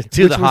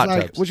the hot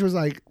tubs, which was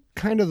like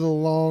kind of the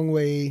long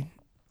way,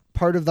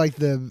 part of like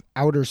the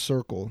outer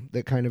circle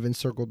that kind of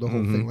encircled the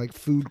whole thing, like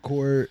food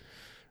court,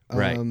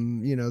 right?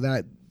 You know,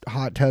 that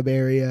hot tub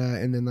area,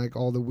 and then like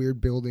all the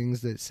weird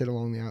buildings that sit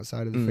along the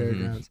outside of the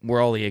fairgrounds,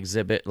 where all the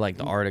exhibit, like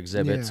the art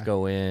exhibits,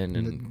 go in,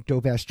 and the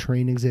dope ass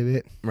train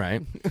exhibit,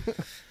 right?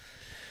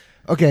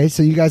 Okay,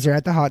 so you guys are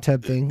at the hot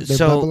tub thing. They're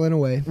bubbling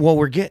away. Well,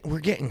 we're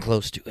getting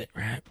close to it,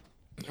 right?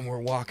 And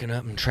we're walking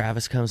up, and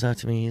Travis comes up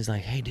to me. He's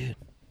like, "Hey, dude,"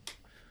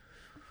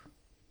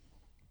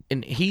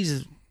 and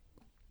he's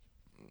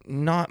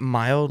not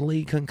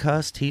mildly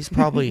concussed. He's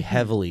probably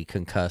heavily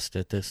concussed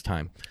at this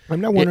time. I'm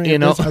not wondering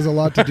if this has a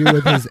lot to do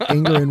with his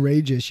anger and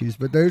rage issues,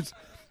 but those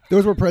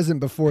were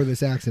present before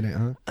this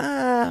accident,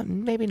 huh?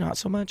 Maybe not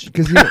so much.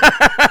 Because now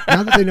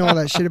that they know all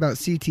that shit about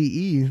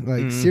CTE,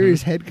 like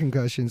serious head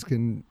concussions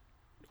can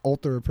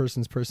alter a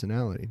person's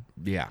personality.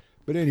 Yeah.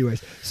 But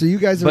anyways, so you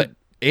guys are... But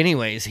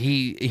anyways,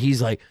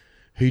 he's like,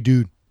 "Hey,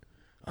 dude,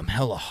 I'm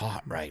hella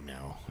hot right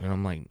now." And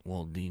I'm like,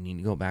 "Well, do you need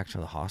to go back to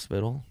the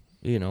hospital?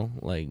 You know,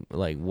 like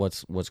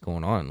what's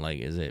going on? Like,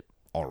 is it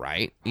all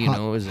right? You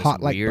know, is this hot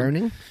weird?"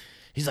 Like burning?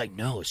 He's like,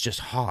 "No, it's just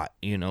hot,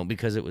 you know,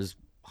 because it was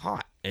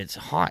hot. It's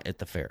hot at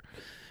the fair."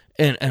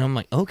 And I'm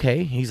like,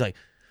 "Okay." He's like,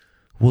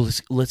 "Well,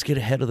 let's get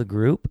ahead of the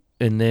group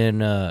and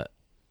then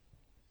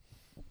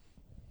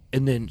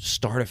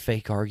start a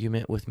fake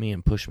argument with me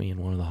and push me in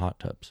one of the hot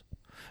tubs."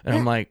 And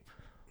I'm like,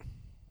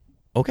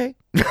 "Okay."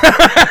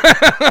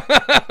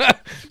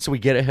 So we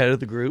get ahead of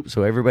the group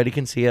so everybody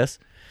can see us.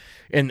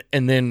 And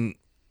then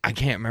I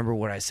can't remember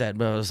what I said,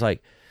 but I was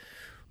like,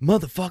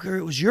 "Motherfucker,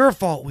 it was your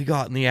fault we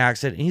got in the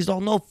accident." And he's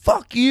all, "No,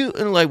 fuck you."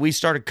 And like we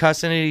started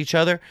cussing at each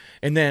other.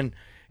 And then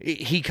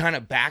he kind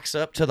of backs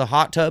up to the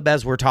hot tub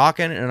as we're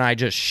talking, and I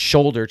just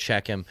shoulder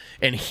check him,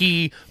 and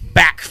he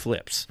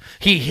backflips.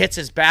 He hits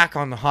his back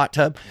on the hot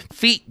tub,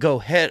 feet go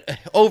head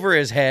over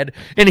his head,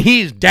 and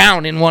he's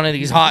down in one of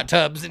these hot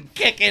tubs and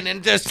kicking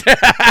and just...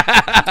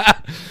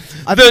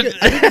 I think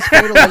it's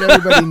fair to let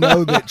everybody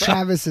know that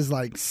Travis is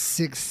like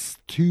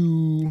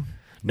 6'2".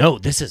 No,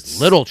 this is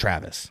little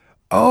Travis.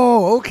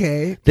 Oh,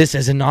 okay. This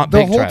is not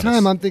big Travis. The whole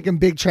time I'm thinking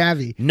Big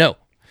Travie. No.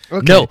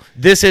 Okay. No,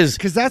 this is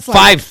 'cause that's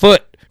 5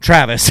 foot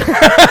Travis. Okay.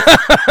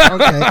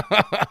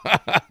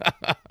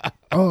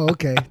 Oh,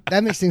 okay.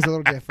 That makes things a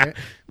little different.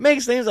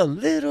 Makes things a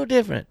little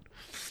different.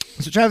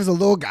 So Travis is a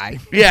little guy.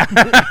 Yeah.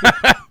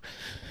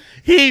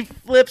 He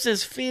flips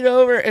his feet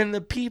over, and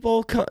the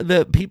people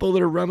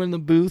that are running the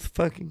booth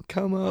fucking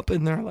come up,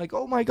 and they're like,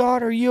 "Oh my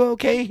God, are you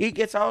okay?" He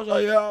gets out,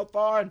 like, "Yeah, I'm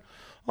fine.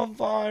 And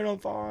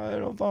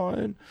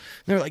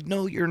they're like,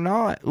 "No, you're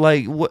not.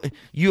 Like, what?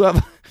 You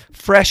have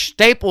fresh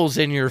staples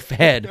in your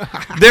head.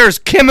 There's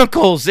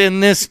chemicals in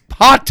this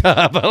hot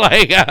tub."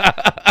 Like,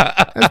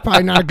 that's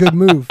probably not a good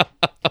move.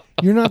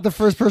 You're not the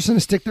first person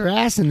to stick their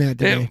ass in that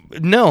today.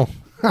 No.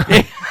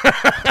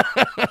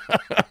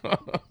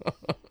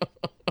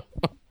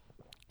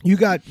 You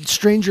got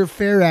stranger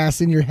fair ass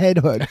in your head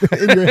hood,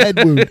 in your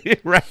head wound.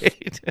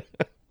 Right.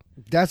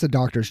 That's a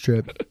doctor's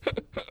trip.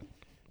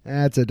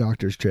 That's a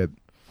doctor's trip.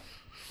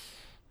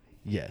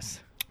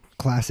 Yes.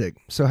 Classic.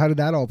 So how did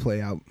that all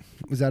play out?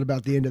 Was that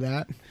about the end of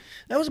that?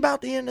 That was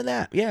about the end of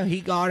that. Yeah,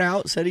 he got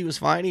out, said he was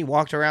fine. He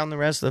walked around the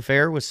rest of the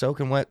fair with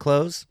soaking wet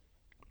clothes.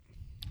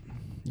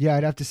 Yeah,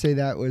 I'd have to say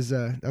that was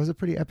a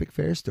pretty epic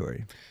fair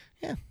story.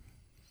 Yeah.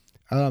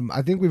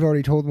 I think we've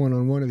already told one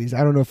on one of these.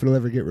 I don't know if it'll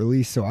ever get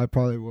released, so I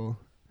probably will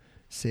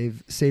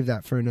save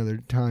that for another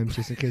time,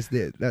 just in case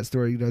that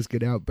story does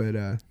get out. But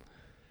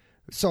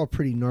saw a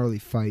pretty gnarly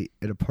fight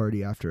at a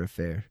party after a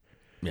fair.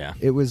 Yeah.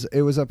 It was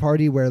a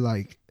party where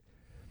like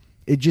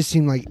it just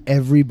seemed like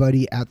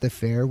everybody at the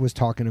fair was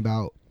talking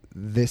about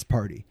this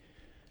party.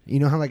 You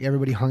know how like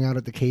everybody hung out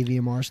at the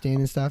KVMR stand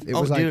and stuff? It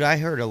was like, dude, I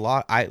heard a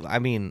lot. I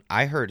mean,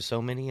 I heard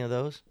so many of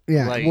those.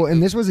 Yeah, like, well,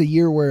 and this was a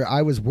year where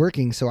I was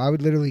working, so I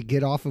would literally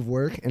get off of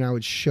work and I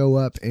would show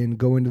up and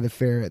go into the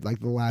fair at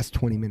like the last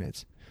 20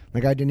 minutes.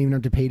 Like I didn't even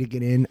have to pay to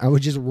get in. I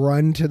would just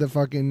run to the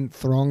fucking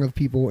throng of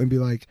people and be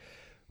like,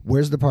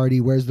 "Where's the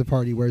party? Where's the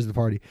party? Where's the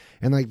party?"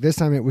 And like this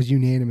time it was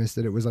unanimous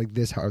that it was like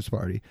this house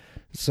party.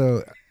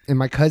 So, and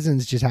my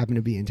cousins just happened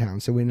to be in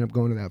town, so we ended up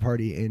going to that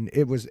party, and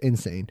it was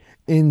insane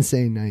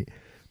night.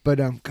 But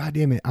God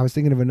damn it, I was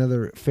thinking of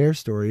another fair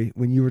story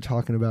when you were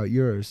talking about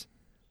yours.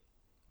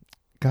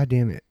 God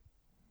damn it,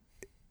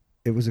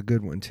 it was a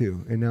good one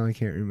too, and now I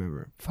can't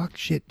remember. Fuck,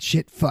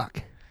 shit,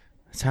 fuck.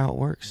 That's how it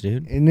works,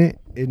 dude. Isn't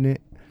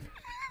it?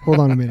 Hold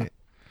on a minute.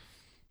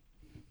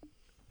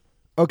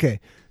 Okay,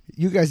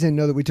 you guys didn't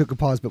know that we took a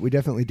pause, but we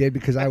definitely did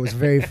because I was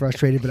very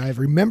frustrated. But I've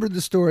remembered the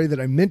story that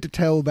I meant to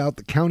tell about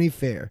the county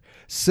fair.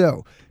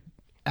 So,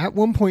 at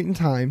one point in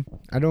time,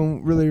 I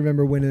don't really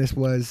remember when this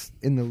was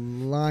in the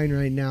line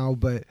right now,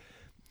 but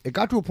it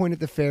got to a point at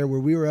the fair where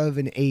we were of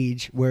an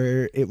age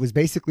where it was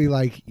basically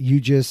like you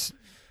just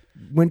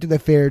went to the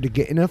fair to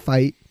get in a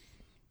fight,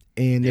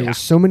 and there were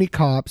so many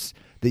cops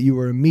that you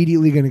were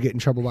immediately going to get in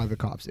trouble by the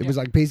cops. It was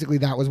like basically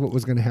that was what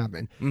was going to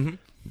happen. Mm-hmm.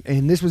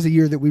 And this was a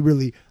year that we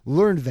really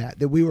learned that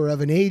we were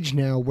of an age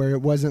now where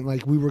it wasn't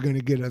like we were going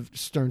to get a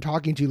stern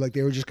talking to, like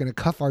they were just going to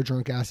cuff our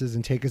drunk asses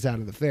and take us out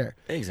of the fair.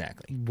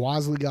 Exactly.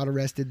 Wasley got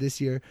arrested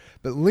this year,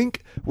 but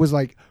Link was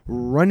like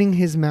running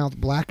his mouth,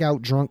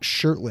 blackout drunk,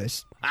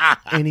 shirtless,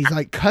 and he's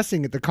like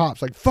cussing at the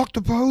cops, like "fuck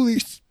the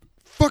police,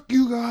 fuck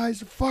you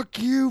guys, fuck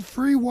you,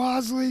 free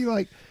Wasley."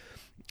 Like,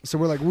 so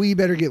we're like, we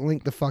better get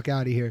Link the fuck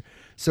out of here.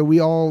 So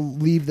we all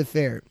leave the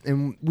fair,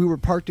 and we were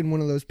parked in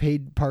one of those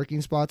paid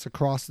parking spots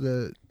across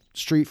the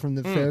street from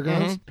the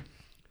fairgrounds.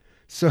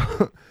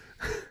 So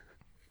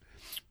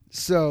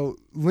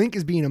Link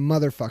is being a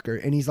motherfucker,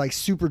 and he's like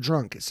super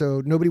drunk.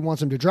 So nobody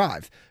wants him to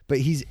drive, but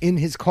he's in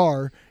his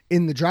car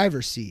in the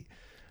driver's seat.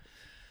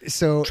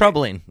 So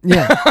troubling.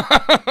 Yeah.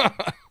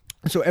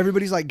 So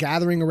everybody's like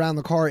gathering around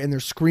the car, and they're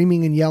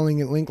screaming and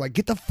yelling at Link, like,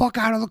 "Get the fuck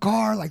out of the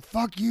car! Like,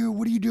 fuck you!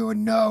 What are you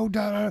doing? No!"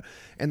 Da-da.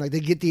 And like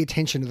they get the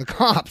attention of the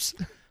cops.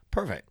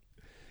 Perfect.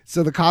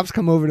 So the cops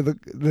come over to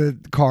the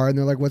car, and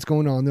they're like, "What's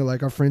going on?" They're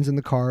like, "Our friend's in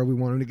the car. We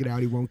want him to get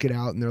out. He won't get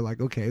out." And they're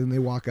like, "Okay." And they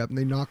walk up and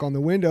they knock on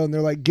the window, and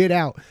they're like, "Get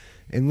out!"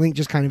 And Link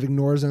just kind of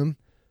ignores them.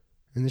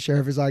 And the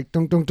sheriff is like,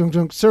 "Dunk, dunk, dunk,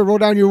 dunk, sir, roll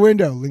down your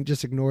window." Link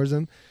just ignores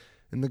him,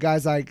 and the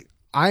guy's like,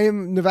 "I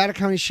am Nevada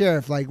County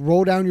Sheriff. Like,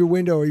 roll down your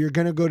window, or you're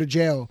gonna go to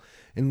jail."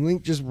 And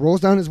Link just rolls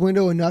down his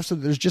window enough so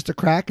that there's just a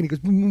crack, and he goes,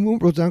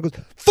 rolls down, goes,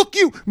 "Fuck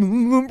you,"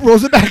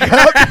 rolls it back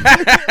up.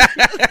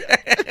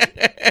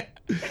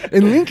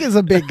 And Link is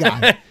a big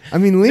guy. I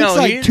mean, Link's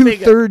like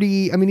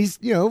 230. I mean, he's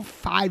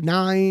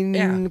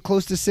 5'9",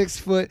 close to 6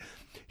 foot,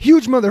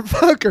 huge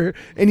motherfucker,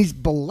 and he's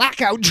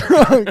blackout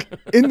drunk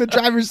in the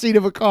driver's seat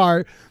of a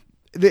car.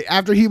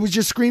 After he was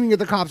just screaming at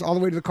the cops all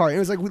the way to the car. It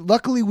was like,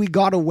 luckily we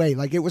got away.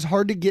 Like, it was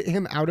hard to get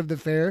him out of the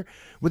fair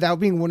without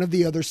being one of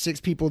the other 6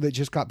 people that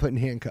just got put in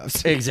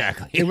handcuffs.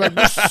 Exactly. And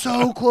we're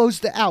so close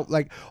to out.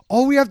 Like,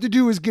 all we have to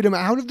do is get him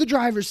out of the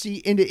driver's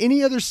seat into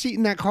any other seat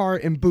in that car,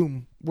 and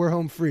boom, we're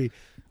home free.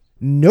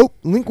 Nope.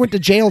 Link went to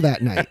jail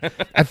that night.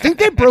 I think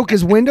they broke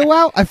his window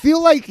out. I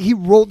feel like he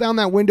rolled down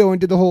that window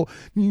and did the whole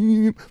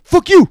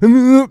 "fuck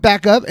you"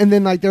 back up, and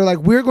then like they're like,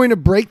 "We're going to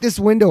break this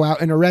window out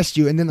and arrest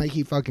you," and then like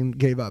he fucking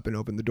gave up and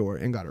opened the door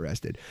and got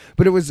arrested.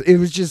 But it was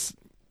just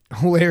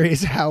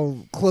hilarious how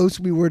close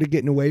we were to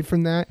getting away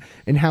from that,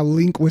 and how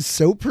Link was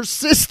so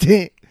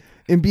persistent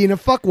in being a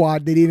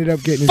fuckwad that he ended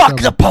up getting fuck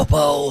in the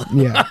popo.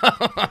 Yeah.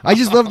 I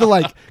just love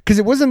the because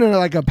it wasn't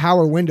like a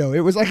power window.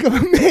 It was like a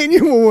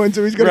manual one,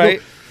 so he's gonna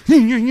go,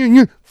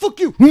 "Fuck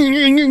you,"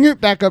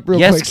 back up real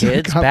quick. Yes,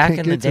 kids, back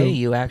in the day,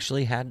 you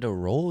actually had to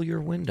roll your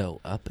window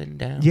up and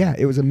down. Yeah,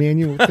 it was a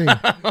manual thing.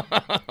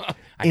 I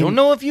don't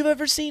know if you've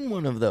ever seen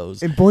one of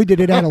those. And boy, did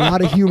it add a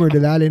lot of humor to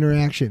that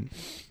interaction.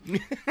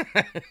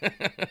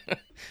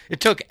 It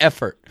took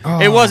effort.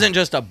 It wasn't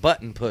just a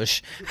button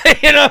push.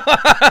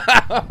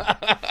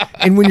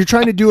 And when you're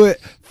trying to do it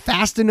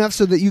fast enough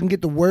so that you can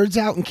get the words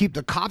out and keep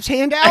the cop's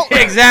hand out.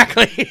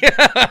 Exactly.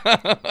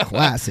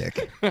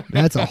 Classic.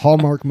 That's a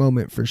Hallmark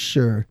moment for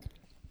sure.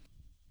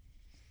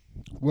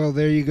 Well,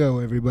 there you go,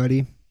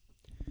 everybody.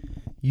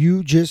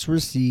 You just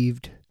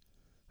received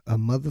a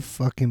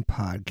motherfucking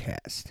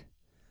podcast.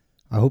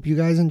 I hope you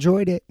guys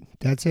enjoyed it.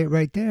 That's it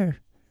right there.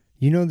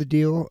 You know the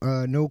deal.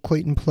 No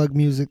Clayton plug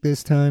music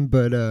this time,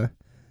 but,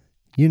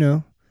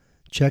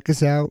 check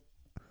us out.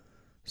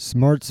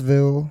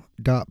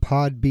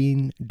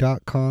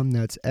 Smartsville.podbean.com.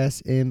 That's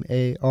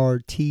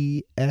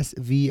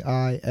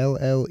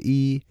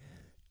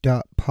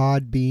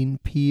SMARTSVILLE.podbean,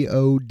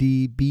 PODBEAN.com.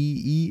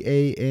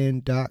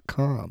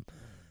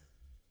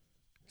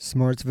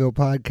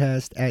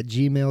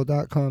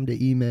 SmartsvillePodcast@gmail.com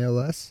to email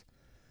us.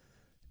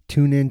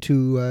 Tune in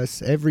to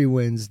us every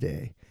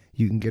Wednesday.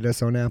 You can get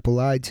us on Apple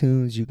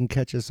iTunes. You can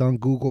catch us on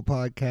Google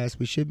Podcasts.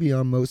 We should be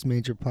on most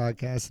major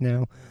podcasts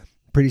now.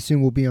 Pretty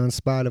soon we'll be on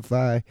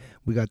Spotify.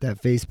 We got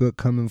that Facebook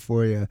coming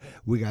for you.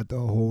 We got the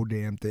whole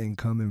damn thing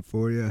coming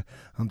for you.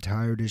 I'm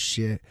tired as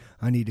shit.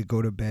 I need to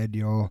go to bed,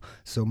 y'all.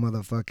 So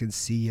motherfucking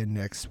see you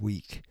next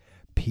week.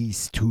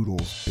 Peace,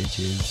 toodles,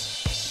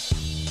 bitches.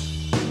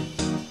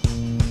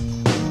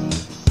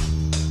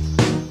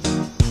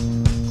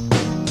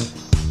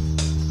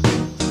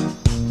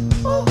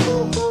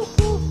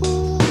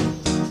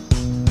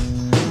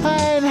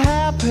 I ain't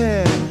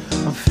happy.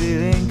 I'm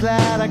feeling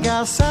glad I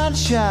got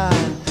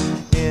sunshine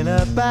in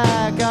a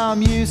bag.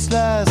 I'm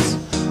useless,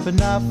 but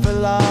not for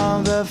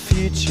long. The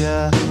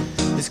future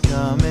is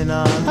coming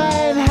on.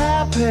 I ain't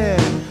happy.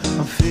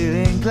 I'm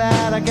feeling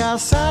glad I got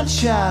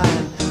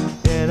sunshine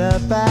in a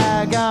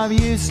bag. I'm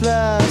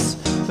useless,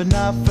 but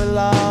not for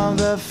long.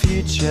 The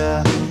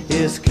future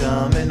is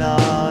coming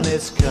on.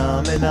 It's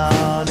coming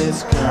on.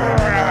 It's coming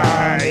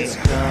on. It's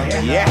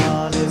coming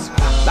on. It's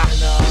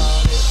coming on.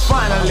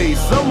 Finally,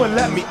 someone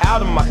let me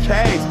out of my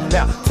cage.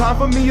 Now, time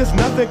for me is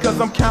nothing cause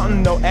I'm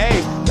counting no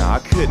A's. Nah, I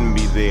couldn't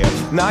be there.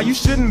 Nah, you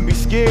shouldn't be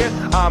scared.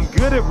 I'm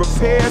good at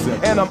repairs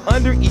and I'm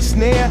under each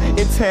snare.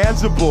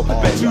 Intangible.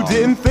 Bet you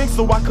didn't think,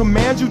 so I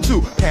command you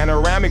to.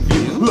 Panoramic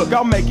view. Look,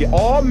 I'll make it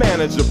all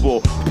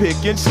manageable.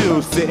 Pick and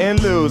choose, sit and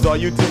lose. All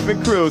you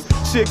different crews,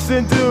 chicks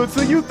and dudes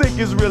who you think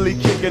is really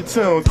kicking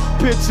tunes.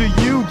 Picture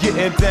you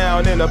getting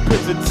down in a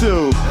picture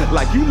tube,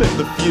 like you lit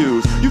the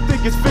fuse. You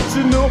think it's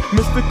fictional,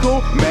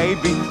 mystical,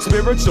 maybe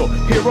spiritual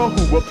hero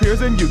who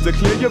appears in you to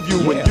clear your view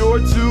when you're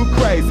too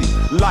crazy.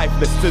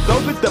 Lifeless to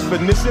those, the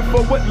definition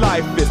for what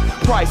life is.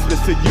 Priceless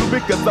to you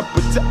because I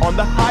put you on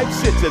the hype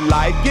shit. You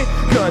like it?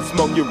 Gun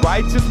smoke, you're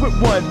righteous with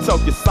one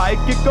toke. You're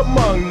psychic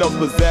among those,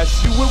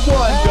 possess you with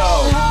one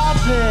go.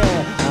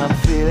 I'm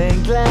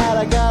feeling glad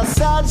I got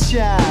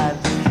sunshine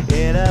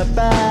in a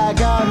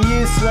bag. I'm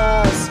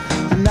useless,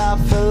 but not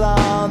for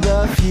long.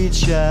 The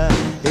future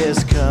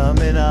is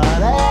coming on.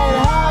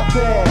 Ain't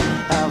happy.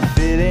 I'm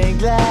feeling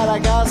glad I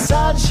got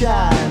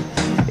sunshine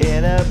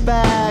in a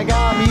bag.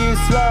 I'm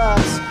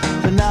useless,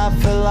 but not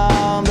for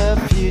long. The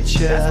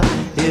future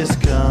is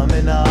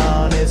coming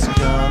on. It's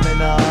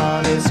coming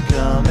on. It's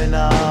coming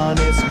on.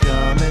 It's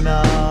coming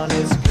on.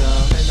 It's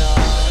coming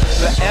on.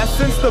 The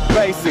essence, the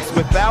basics,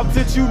 without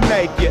it you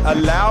naked.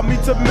 Allow me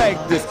to make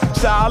this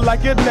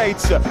childlike in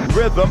nature.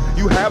 Rhythm,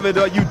 you have it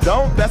or you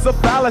don't, that's a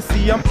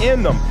fallacy, I'm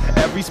in them.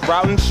 Every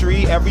sprouting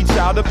tree, every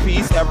child of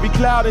peace, every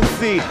cloud and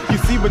sea. You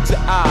see with your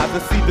eyes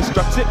and see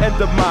destruction and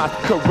demise.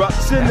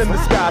 Corruption in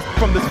the skies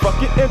from this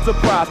fucking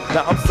enterprise.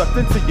 Now I'm sucked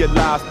into your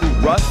lives through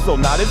rust, so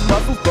not as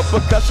muscles, but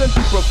percussion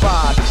to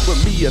provide for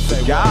me as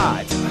a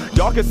guide.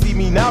 Y'all can see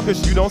me now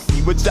cause you don't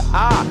see with your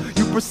eye.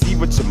 You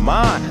perceive with your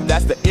mind,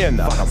 that's the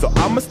inner. So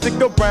I'ma stick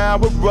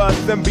around with Russ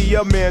and be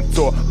a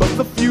mentor. Bust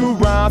a few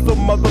rhymes so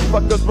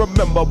motherfuckers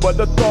remember what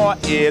the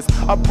thought is.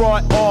 I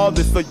brought all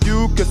this so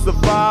you can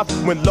survive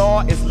when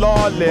law is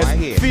lawless.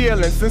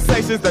 Feeling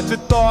sensations that you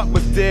thought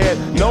was dead.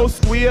 No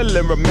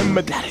squealing,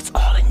 remember that it's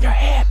all in your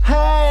head.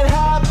 I ain't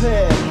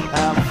happy.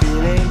 I'm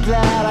feeling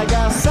glad I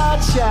got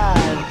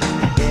sunshine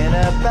in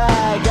a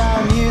bag.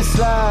 I'm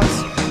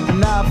useless,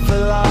 not for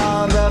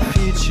long. The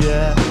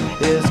future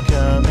is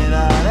coming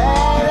on.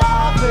 Ain't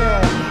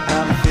happy.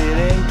 I'm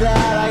feeling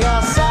glad I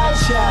got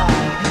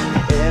sunshine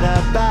in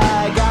a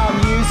bag. I'm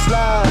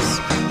useless,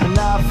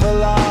 not for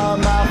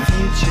long. My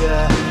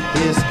future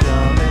is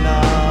coming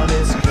on.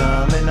 It's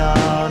coming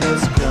on.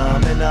 It's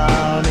coming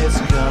on. It's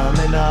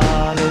coming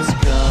on. It's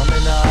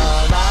coming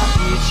on. My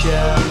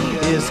future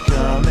is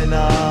coming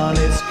on.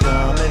 It's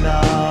coming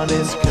on.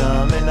 It's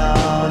coming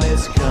on.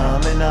 It's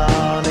coming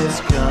on. It's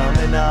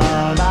coming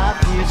on. My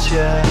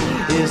future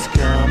is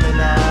coming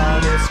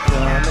on. It's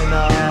coming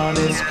on.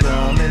 It's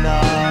coming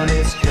on.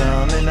 It's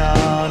coming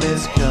on.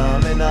 It's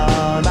coming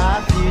on.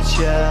 My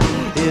future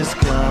is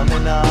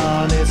coming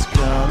on. It's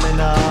coming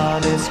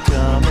on. It's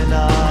coming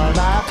on.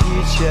 My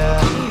future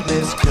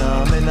is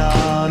coming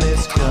on.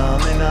 It's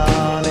coming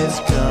on. It's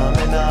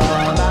coming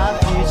on. My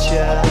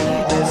future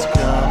is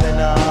coming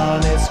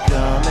on. It's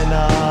coming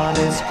on.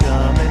 It's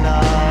coming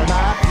on.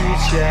 My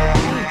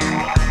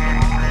future.